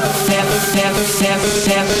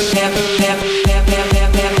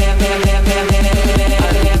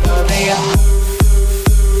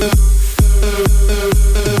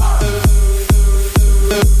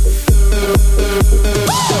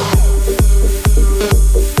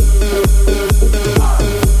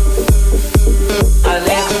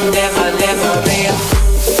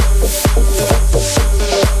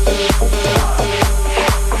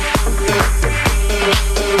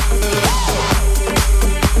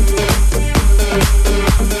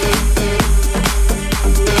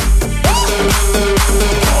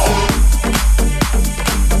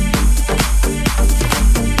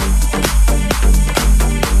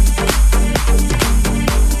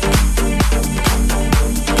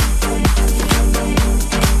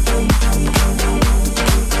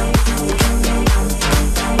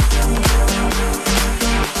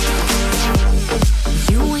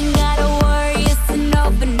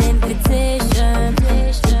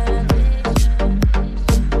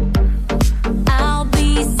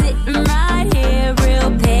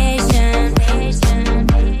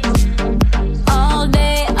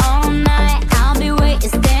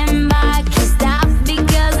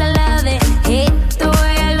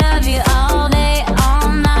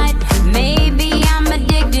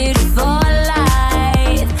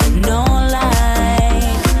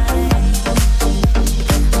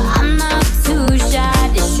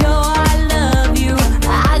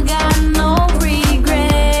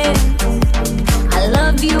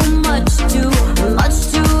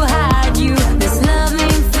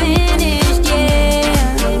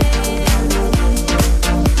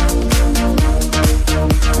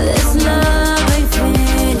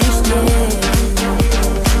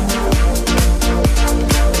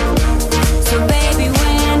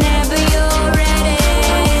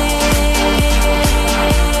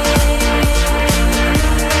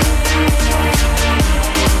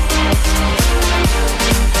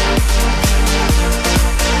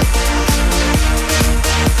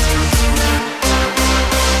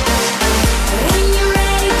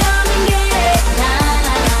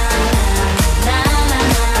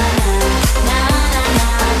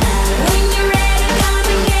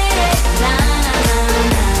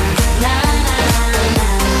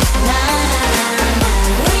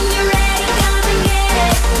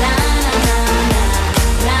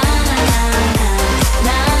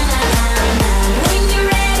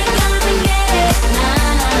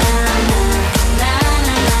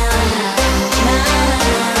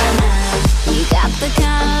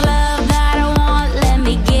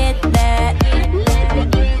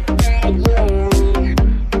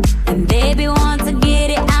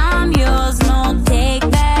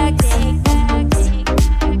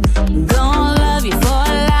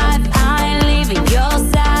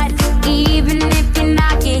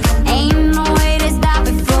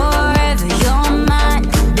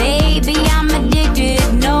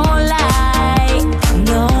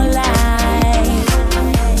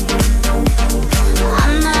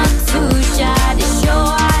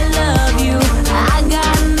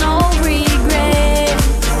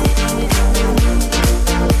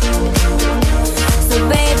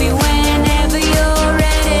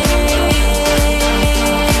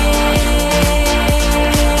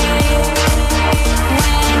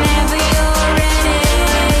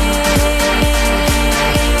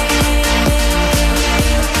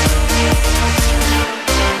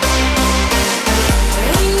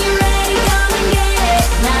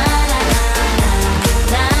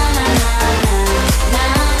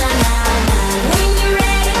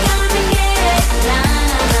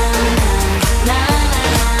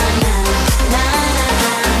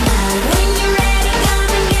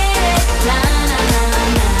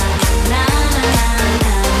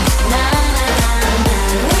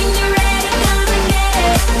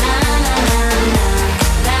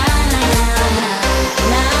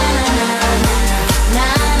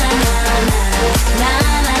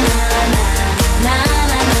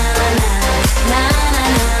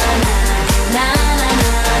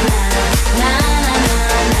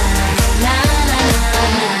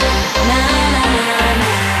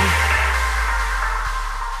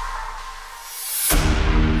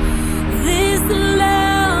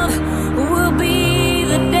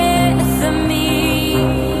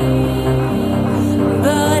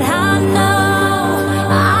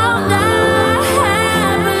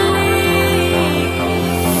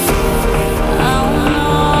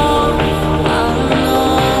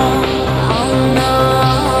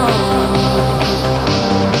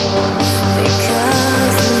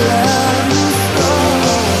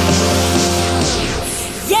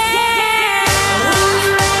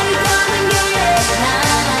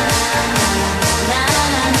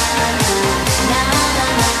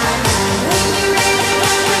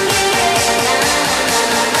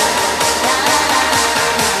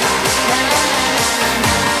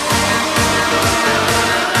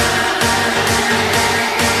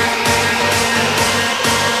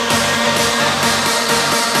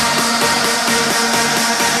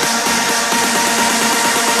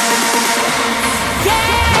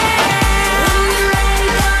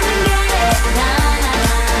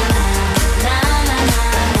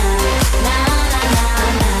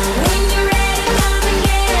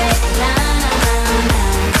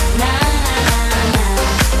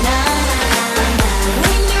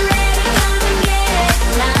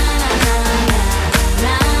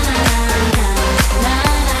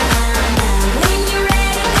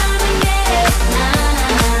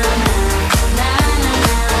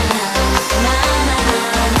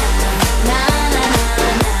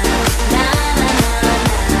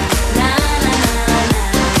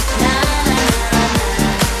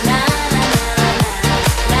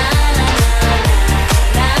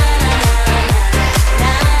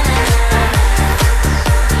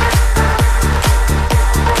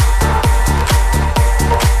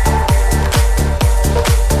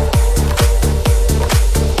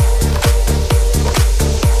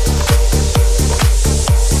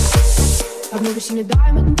 seen a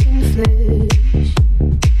diamond in the flesh.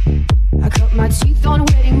 I cut my teeth on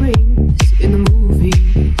wedding rings in the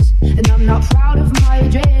movies, and I'm not proud of my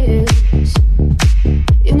address.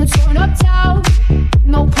 In a torn up town,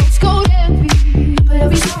 no postcode envy, but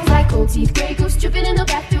every song's like gold teeth, grey goose dripping in the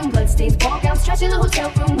bathroom, bloodstains, ball gowns, trash in the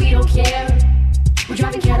hotel room. We don't care. We're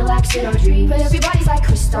driving Cadillacs in our dreams, but everybody's like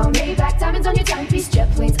crystal, Maybach, diamonds on your timepiece, jet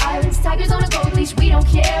planes, islands, tigers on a gold leash. We don't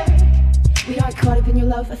care. We aren't caught up in your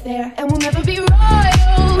love affair, and we'll never be royal.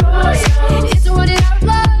 It's a running out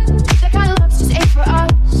love. That kind of love's just ain't for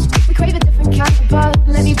us. We crave a different kind of buzz.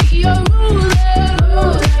 Let me be your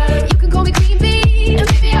ruler. You can call me Queen Bee, and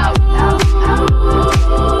baby I'll rule.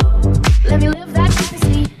 Let me live that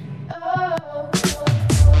fantasy.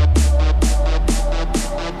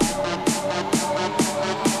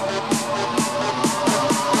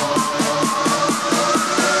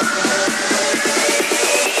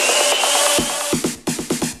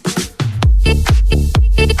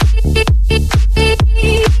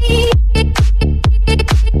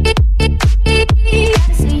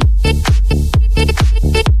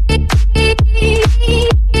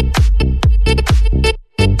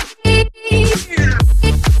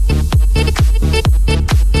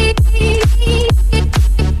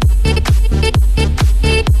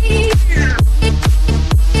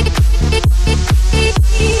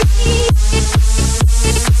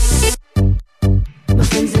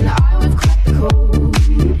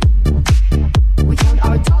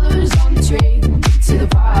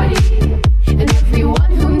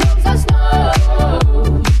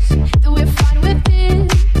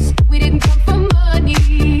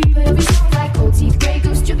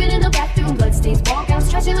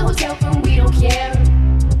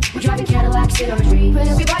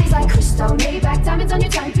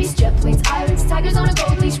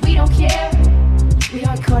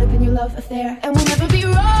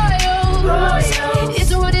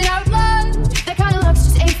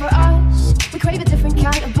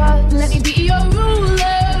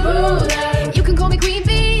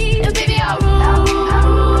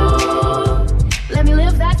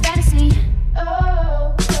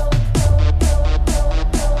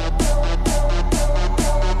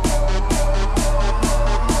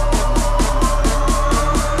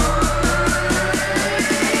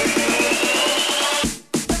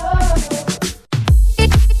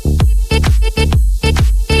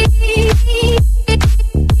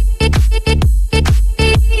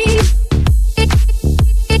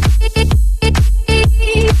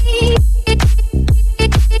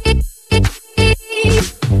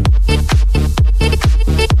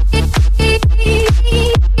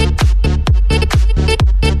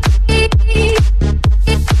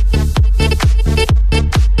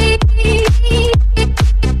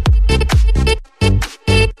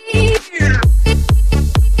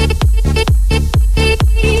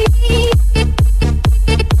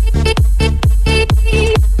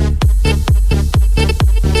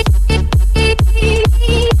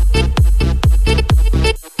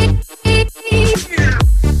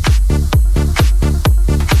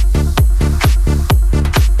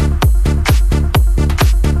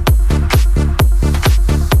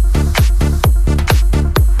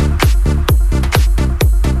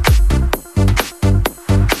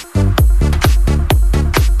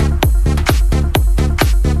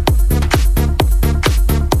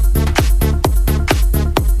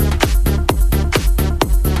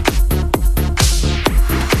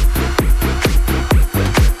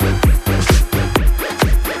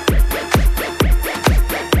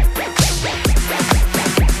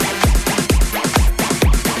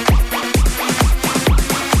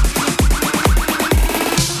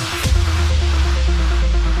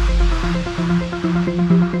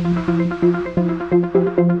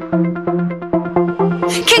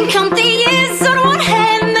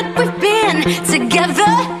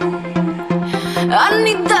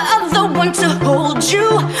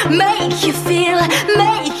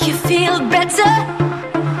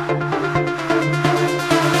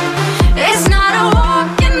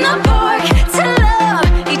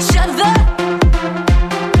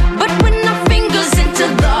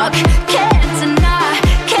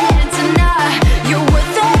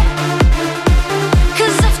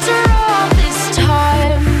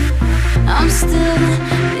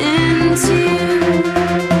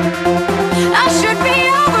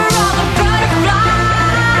 Butterflies,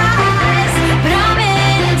 but I'm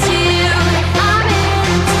into you.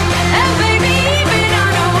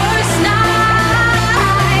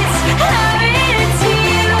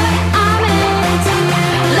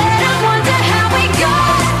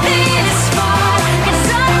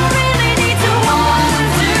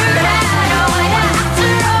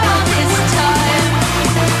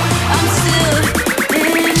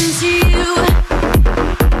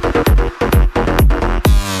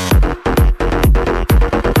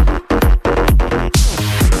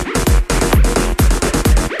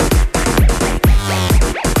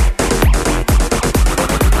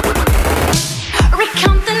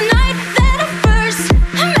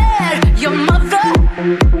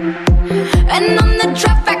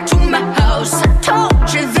 drive back to my house. I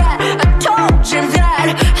told you that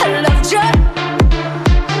I loved you.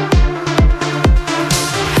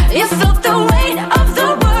 You felt the weight of the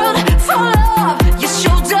world fall off your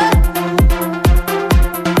shoulder.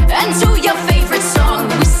 And to your favorite song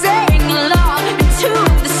we sang along to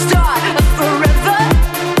the start of forever.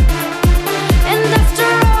 And after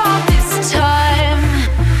all this time,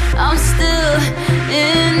 I'm still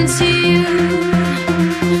into you.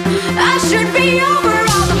 I should be over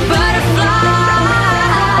all the butterflies,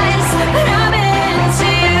 but I'm into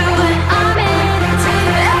you. I'm into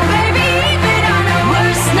you. And baby, even on the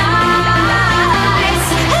worst nights,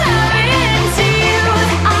 I'm into you.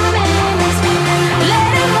 I'm into you. Let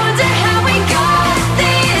 'em wonder how we got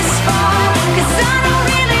this far, 'cause I don't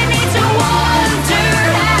really need to wonder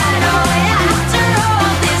at all. After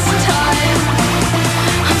all this time,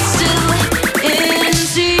 I'm still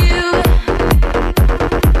into you.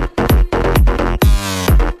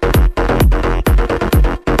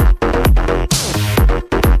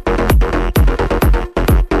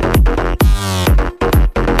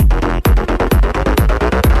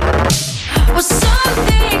 Well, some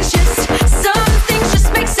things just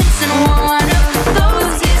make sense, and one of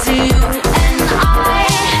those is you and I.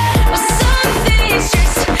 Well, some things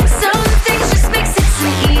just make sense,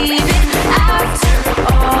 and even after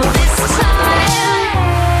all this time,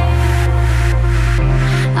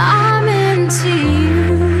 I'm into you.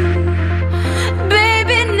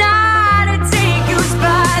 Baby, not a day goes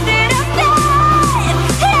by that I'm not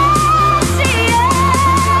into you.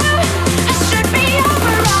 I should be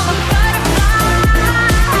over all the butterflies,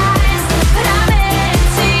 but I'm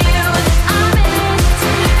into you. I'm into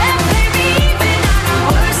you. And baby, even on the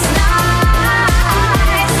worst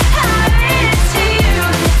nights, I'm into you.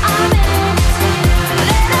 I'm into you.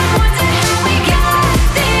 Let 'em wonder how we got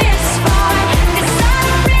this far, 'cause I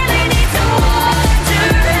don't really need to wonder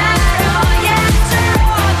at all. Yeah, after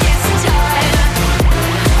all this time,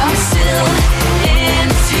 I'm still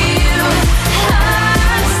into you.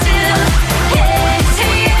 I'm still into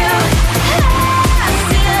you. I'm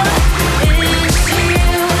still into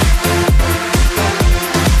you.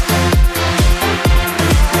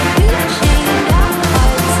 We chained our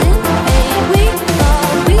hearts in pain. We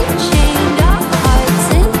chained our hearts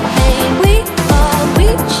in pain. We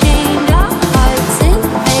chained our hearts in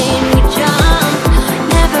pain. We jumped,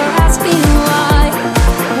 never asking why.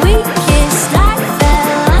 We kissed like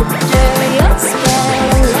fell under your spell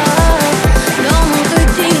of love. No one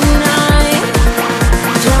could deny.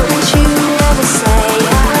 Don't you ever say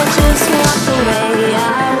I just walked away.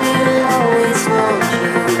 I will always want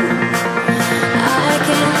you. I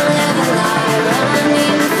can't live a lie,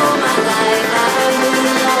 running for my life. I will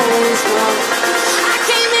always want you. I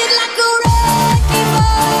came in like a wrecking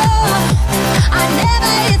ball. I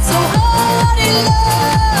never hit so hard in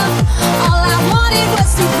love. All I wanted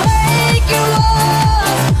was to break your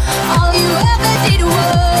walls. All you ever did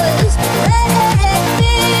was wreck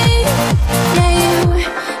me. Yeah,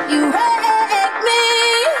 you wrecked me.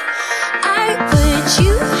 I put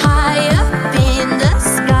you high up in the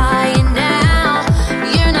sky, and now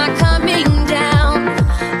you're not coming down.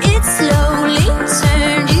 It slowly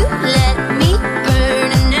turned, you let me burn,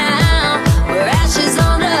 and now we're ashes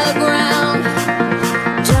on the ground.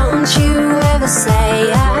 Don't you ever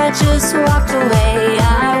say I just walked away.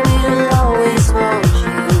 I will always want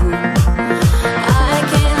you. I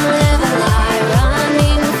can't live a lie,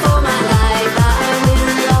 running for my life. I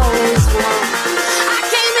will always want you. I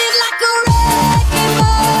came in like a wrecking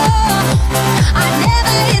ball. I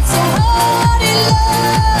never hit so hard in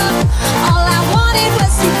love. All I wanted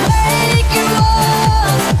was to break your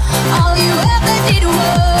walls. All you ever did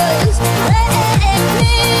was wreck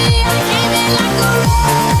me. I came in like a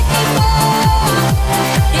wrecking ball.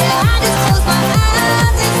 Yeah, I just closed my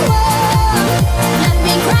eyes and swore. Let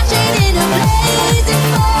me crash it in a blazing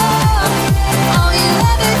fall. All you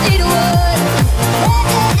ever did was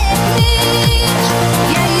wreck me.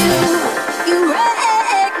 Yeah, you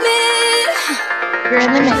wrecked me. You're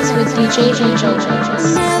in the mix with DJ Angel.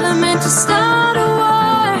 Never meant to start a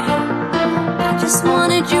war. I just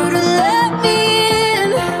wanted you to let me in.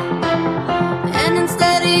 And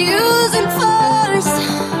instead of using force,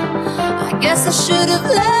 I guess I should have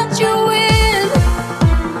let you in.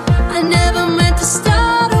 I never meant to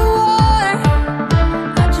start a war.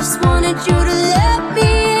 I just wanted you to let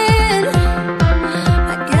me in.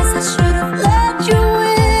 I guess I should have let you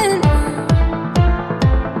in.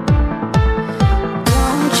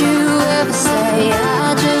 Don't you ever say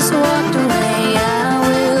I just walked away. I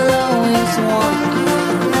will always want you.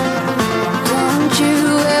 Don't you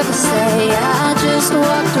ever say I just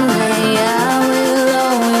walked away. I will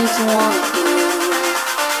always want you.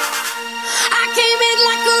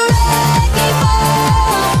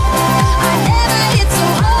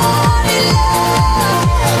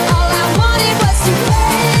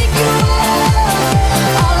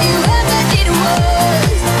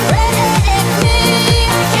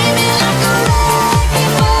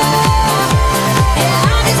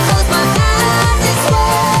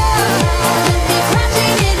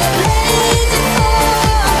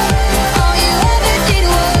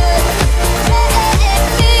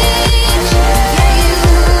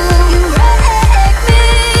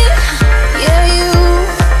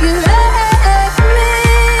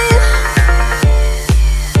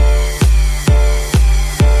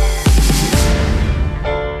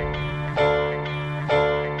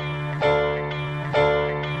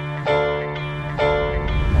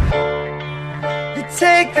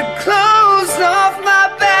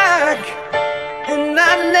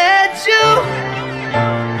 you,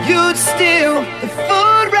 you'd steal the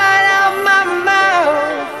food right out my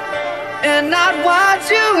mouth, and I'd watch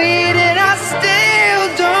you eat it. I still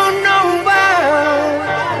don't know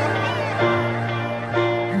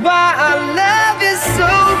why I love you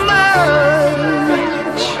so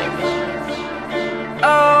much.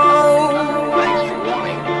 Oh,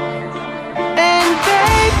 and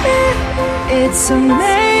baby, it's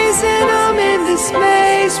amazing I'm in this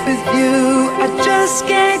maze with you. I just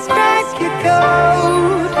can't crack your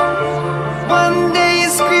code. One day you're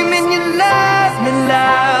screaming you love me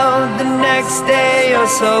loud, the next day you're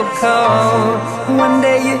so cold. One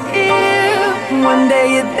day you're here, one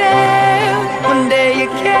day you're there, one day you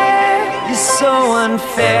care. You're so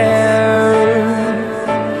unfair.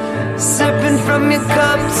 Sipping from your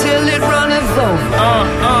cup till it runneth over.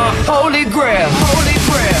 Holy grail, holy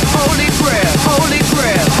grail, holy grail, holy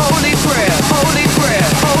grail, holy grail, holy grail,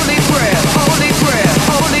 holy grail, holy grail,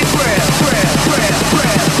 holy grail, grail, grail,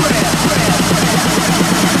 grail, grail, grail,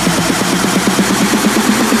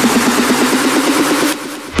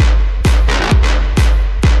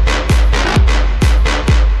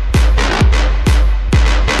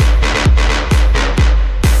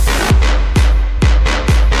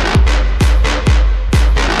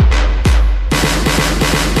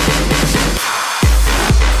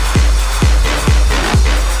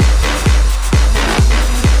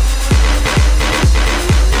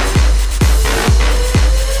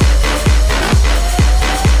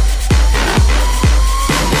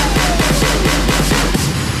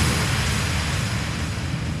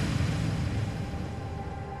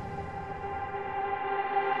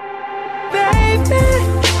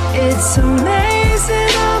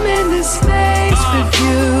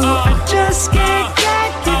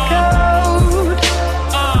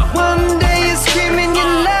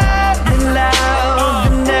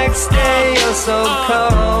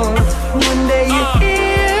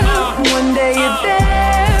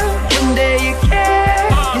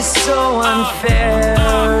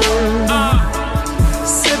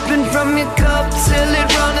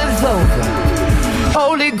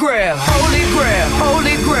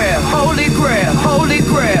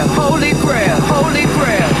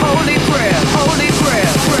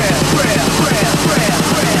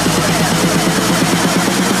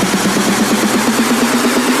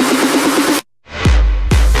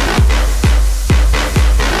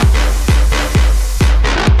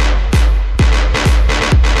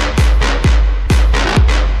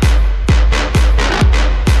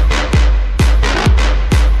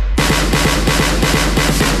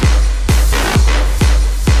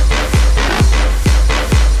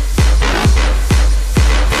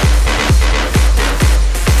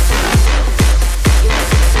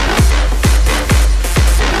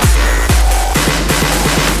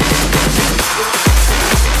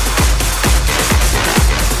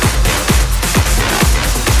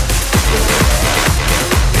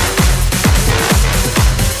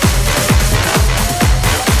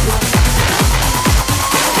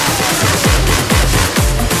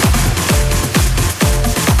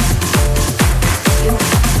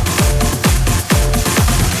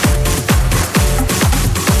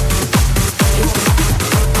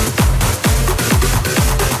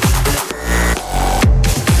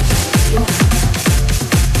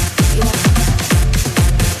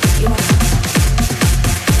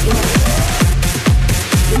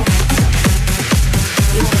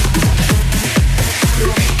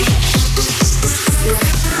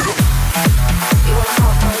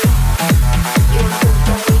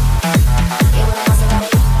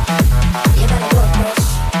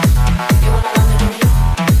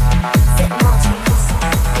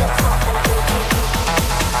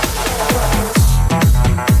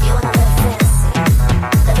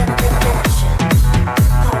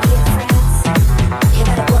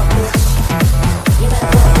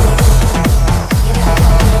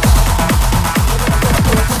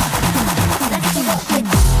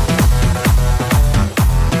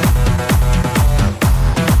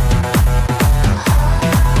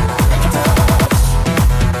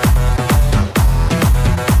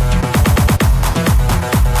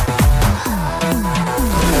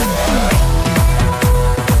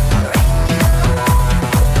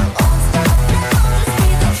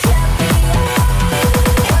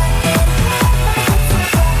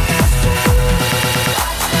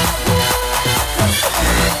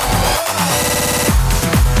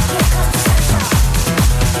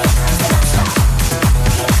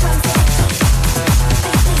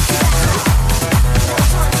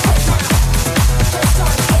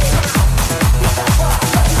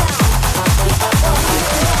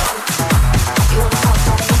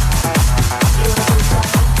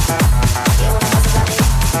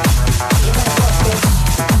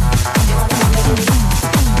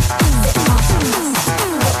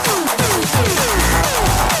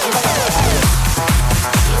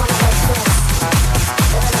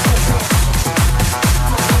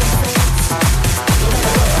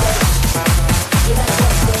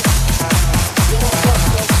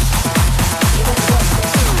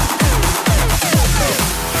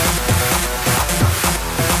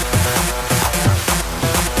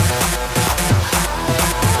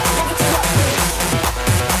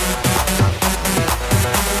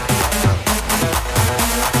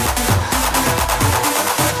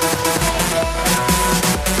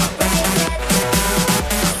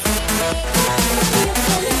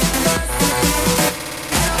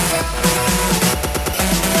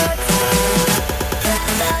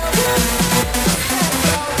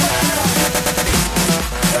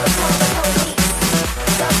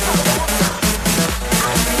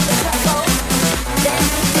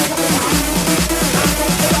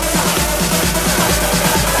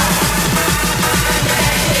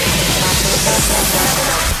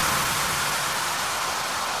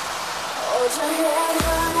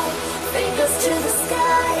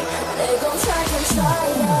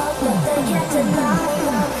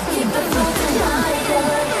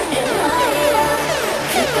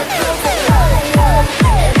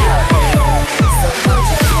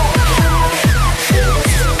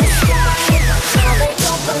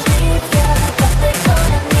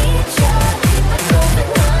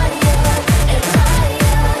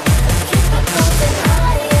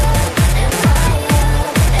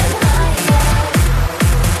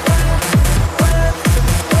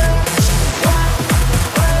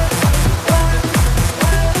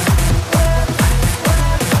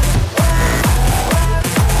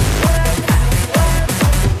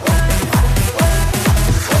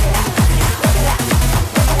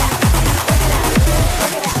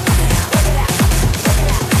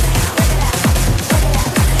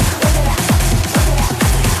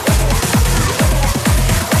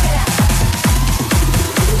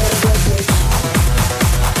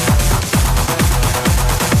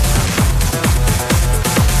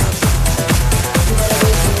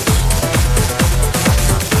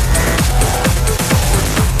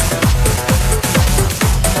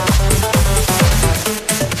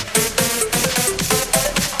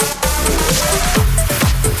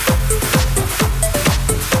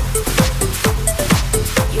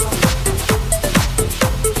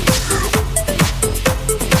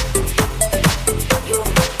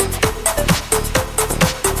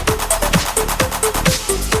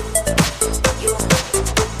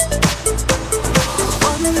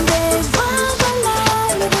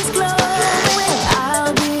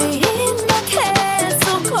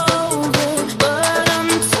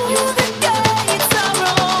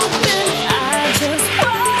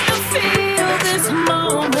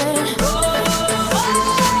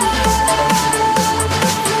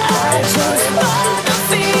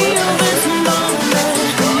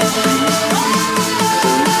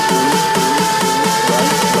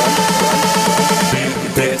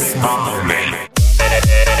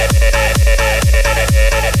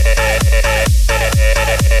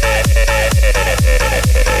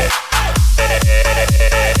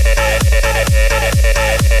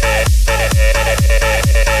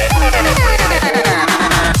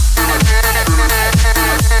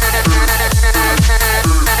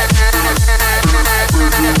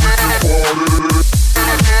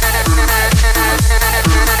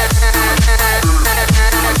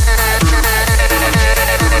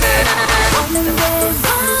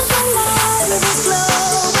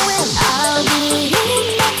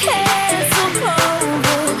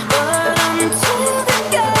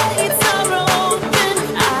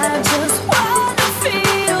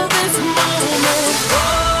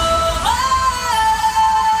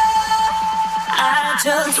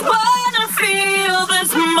 just wanna feel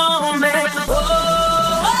this moment. Oh,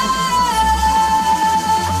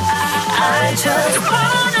 I just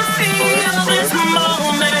wanna feel this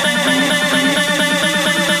moment.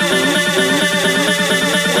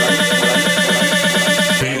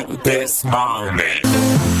 Feel this moment. I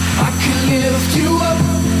can lift you up.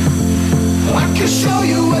 I can show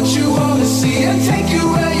you what you wanna see and take you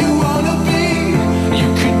where you wanna be. You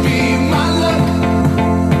could be my luck.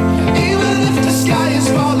 Even if the sky is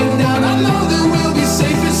falling down, I know that we'll be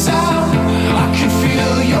safe and sound. I can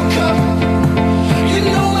feel your cup. You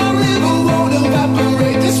know our river won't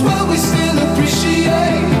evaporate. This world we still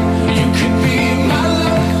appreciate. You could be my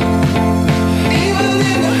luck. Even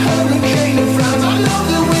in a hurricane of frowns, I know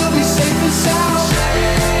that we'll be safe and sound.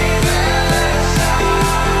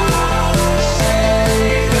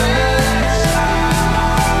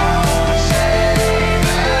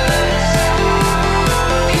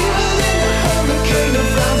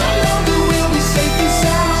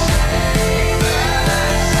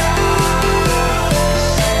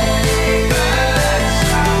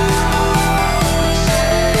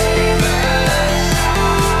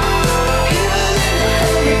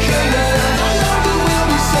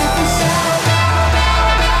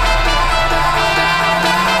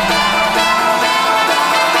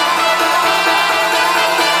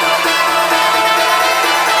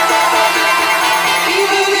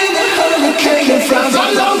 Frowns, I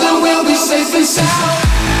know that we'll be safe and sound.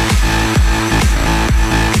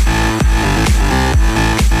 Even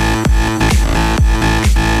in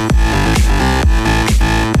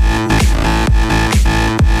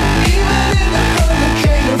the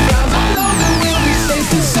hurricane of frowns, I know that we'll be safe and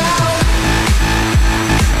sound.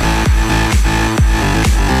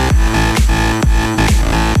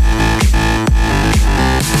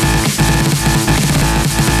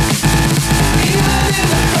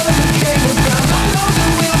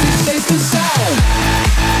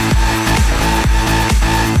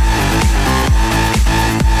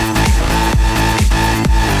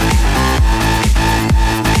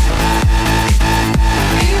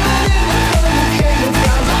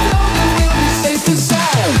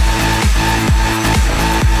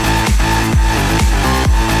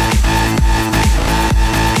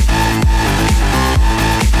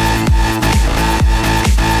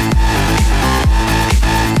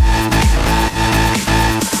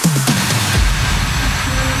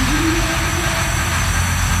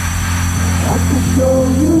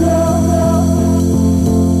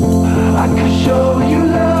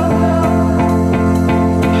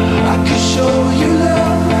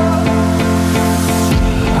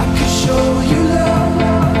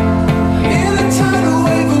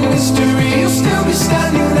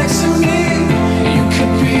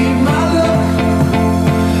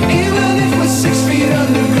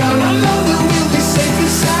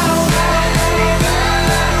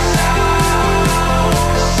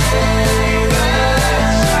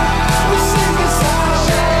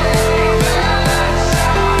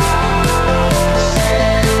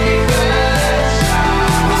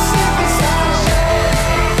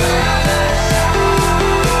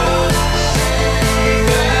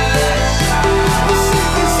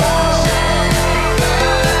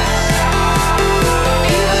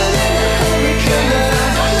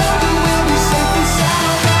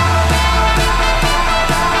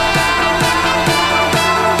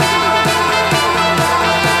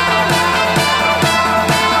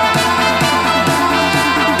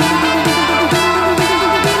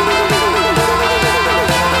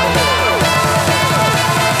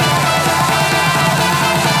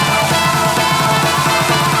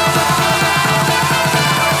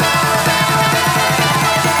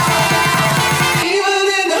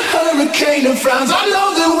 Frowns, I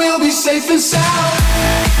know that we'll be safe and sound.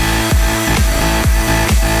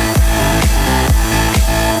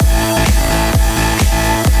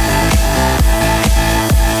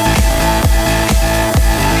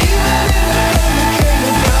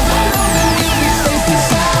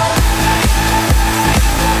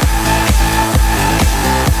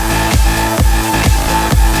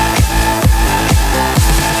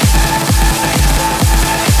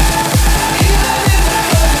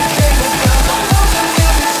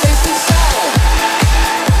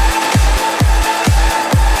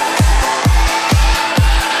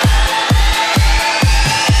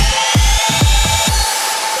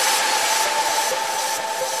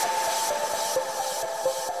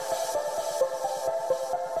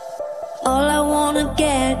 All I wanna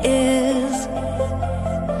get is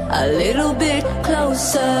a little bit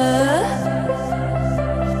closer.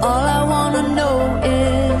 All I wanna know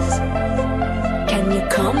is, can you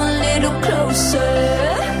come a little closer?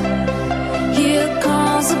 Here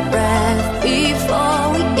comes comes a breath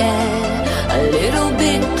before we get a little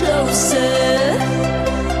bit closer.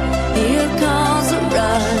 Here comes a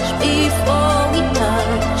rush before we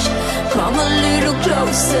touch. Come a little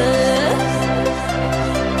closer.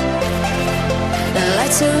 The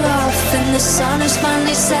lights are off and the sun is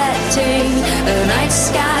finally setting. The night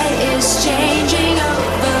sky is changing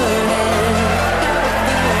overhead.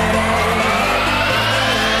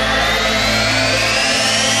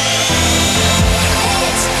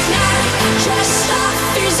 It's not just our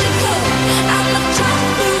physical. I'm a top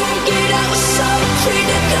boom, get out so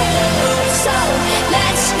critical. So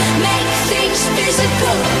let's make things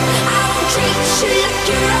physical. I won't treat you like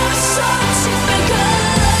you're all so typical.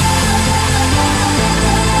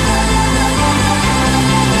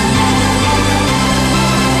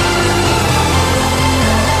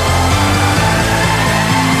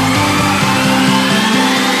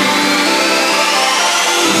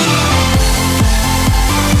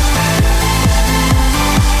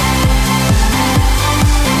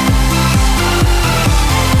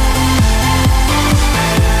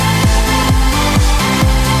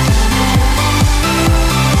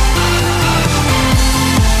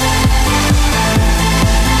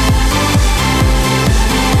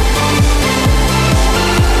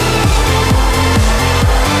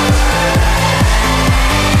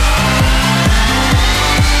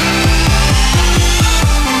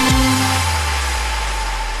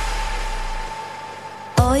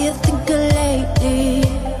 All you think of lately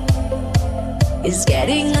is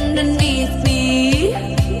getting underneath me.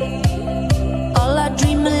 All I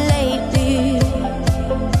dream of lately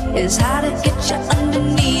is how to get you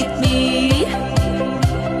underneath me.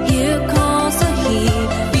 Here comes the heat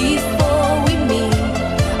before we meet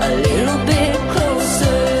a little bit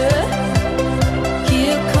closer.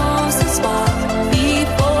 Here comes the spark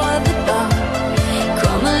before the dark.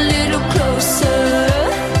 Come a little closer.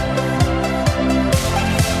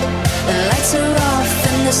 The lights are off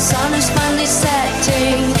and the sun is finally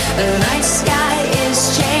setting. The night sky is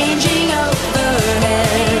changing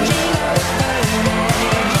overhead.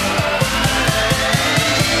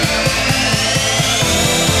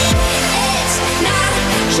 It's not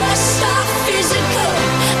just our physical.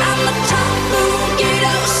 I'm a top boom, get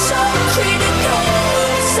out so critical.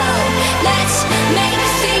 So let's make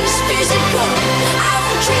things physical. I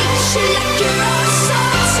won't treat you like you're all so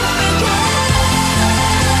typical.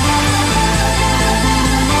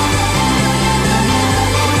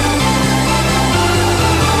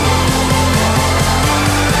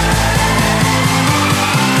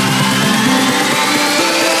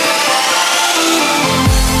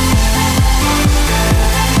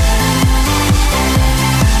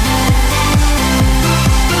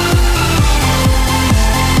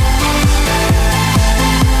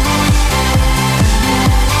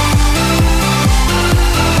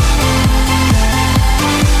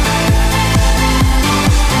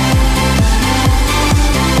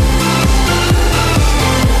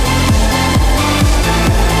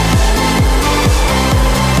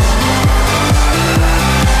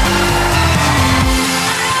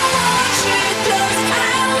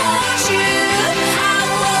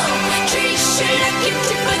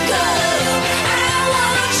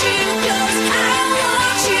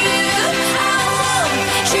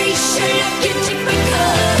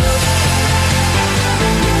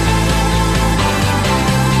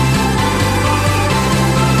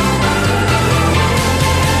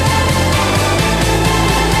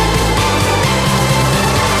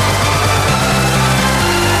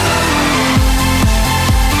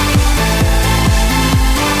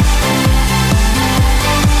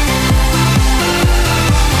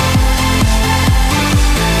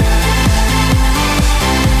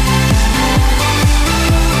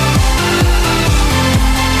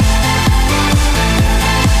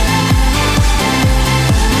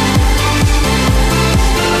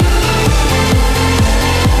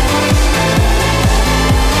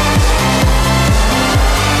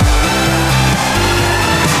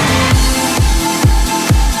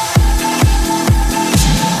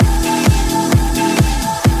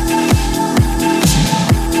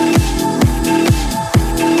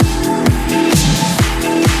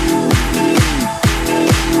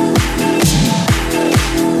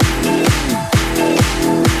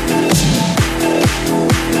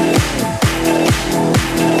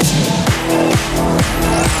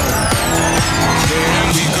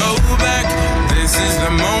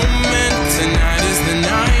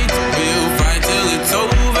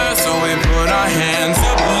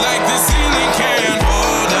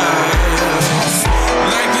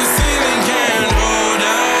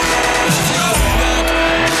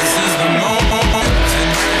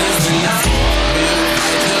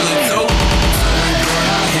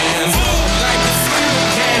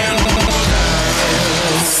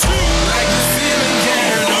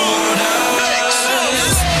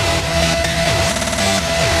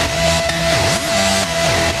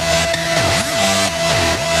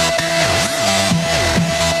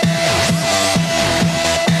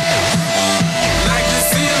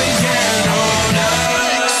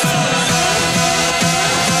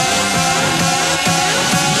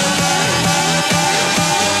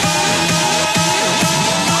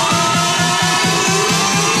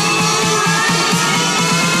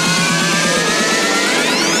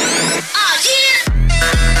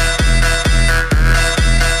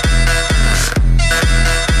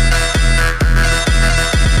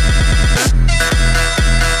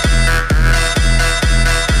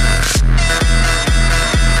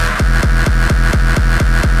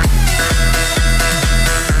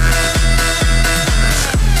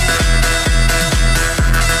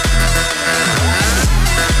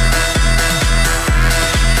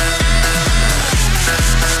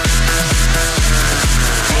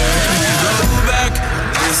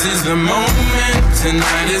 moment,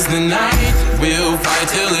 tonight is the night. We'll fight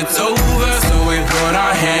till it's over, so we put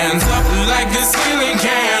our hands up like the ceiling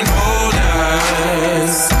can't hold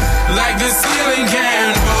us. Like the ceiling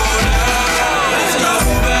can't hold us. Go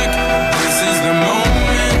back, this is the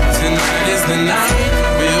moment, tonight is the night.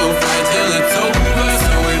 We'll fight till it's over,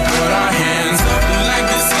 so we put our hands up like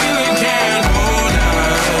the ceiling can't hold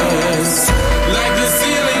us. Like the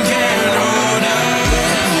ceiling can't hold us.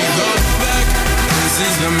 Go back, this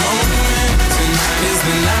is the moment, tonight is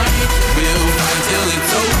the night. We'll fight till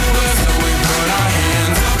it's over, so we put our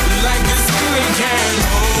hands up like the ceiling can't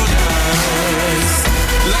hold us.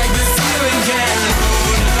 Like the ceiling can't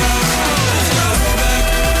hold us. Go back,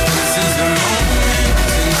 this is the moment,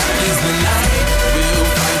 tonight is the night. We'll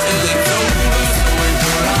fight till it's over, so we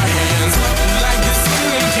put our hands up like the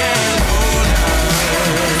ceiling can't hold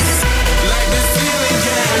us. Like the ceiling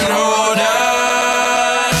can't hold us.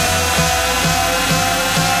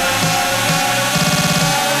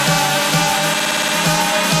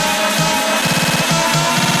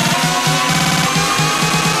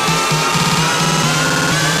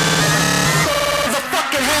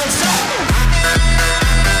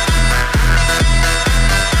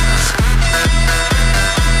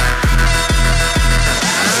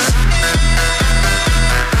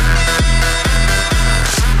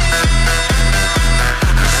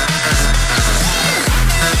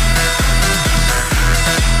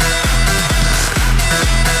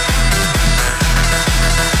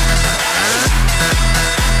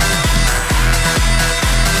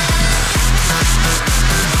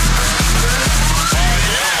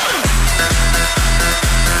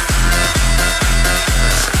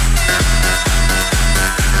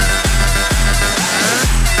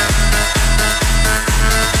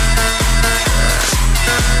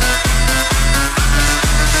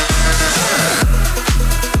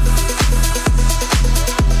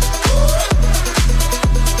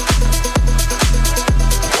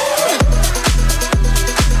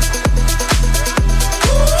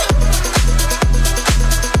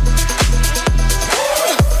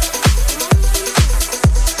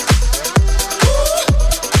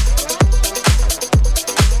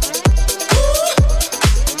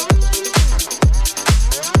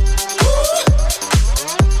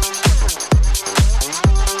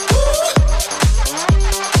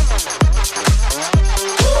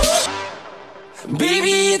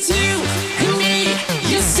 Baby, it's you and me,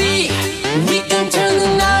 you see, we can turn the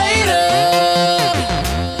night up.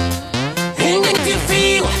 And if you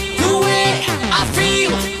feel the way I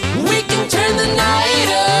feel, we can turn the night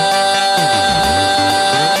up.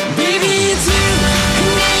 Baby, it's you and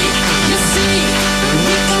me, you see,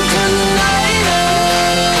 we can turn the night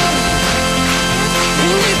up.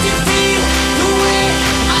 And if you feel the way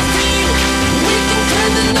I feel, we can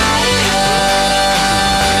turn the night up.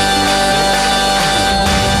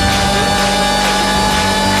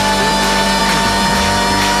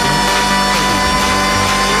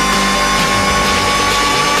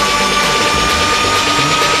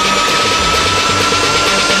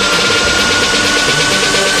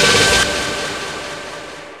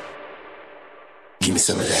 Give me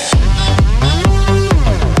some of that.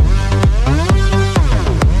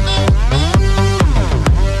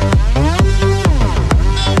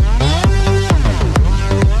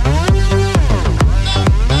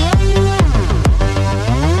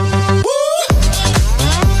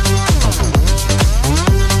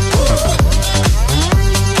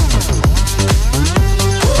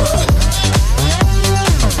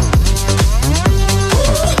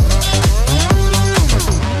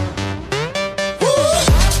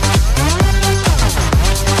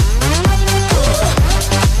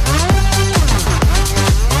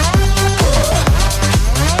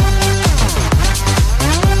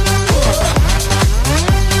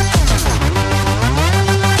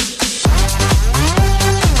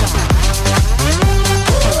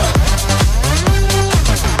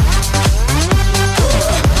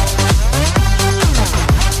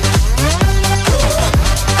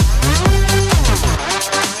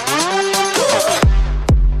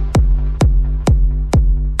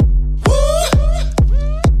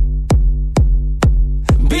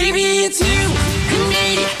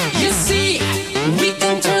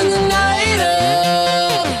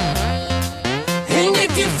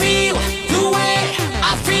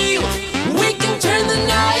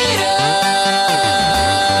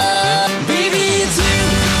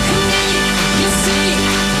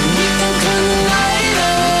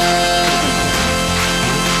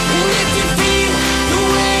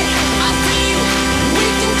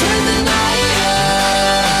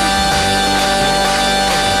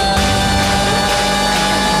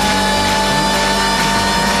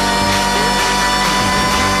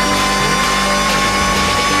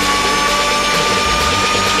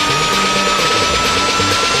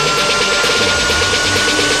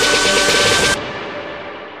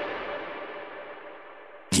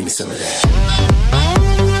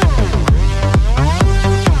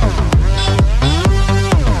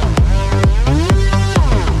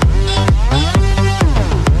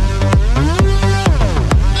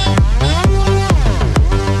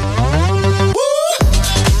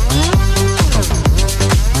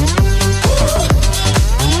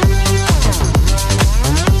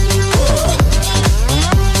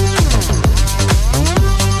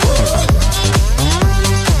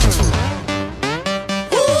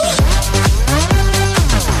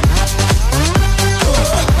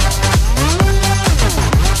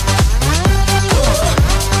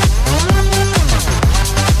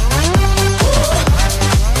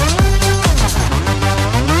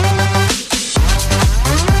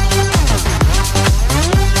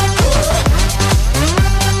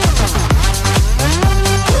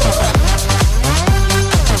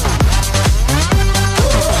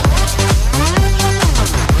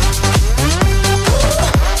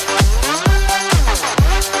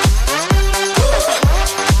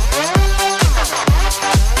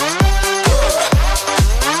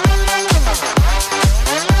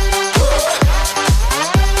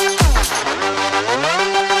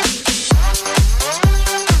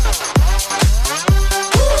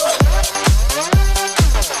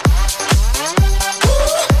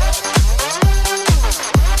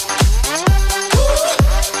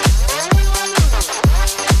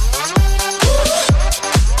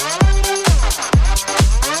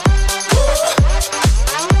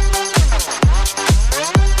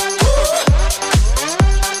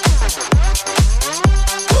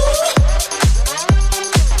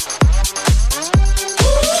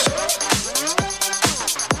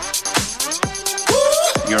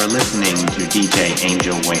 You're listening to DJ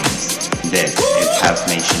Angel Wings. This is House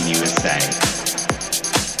Nation USA.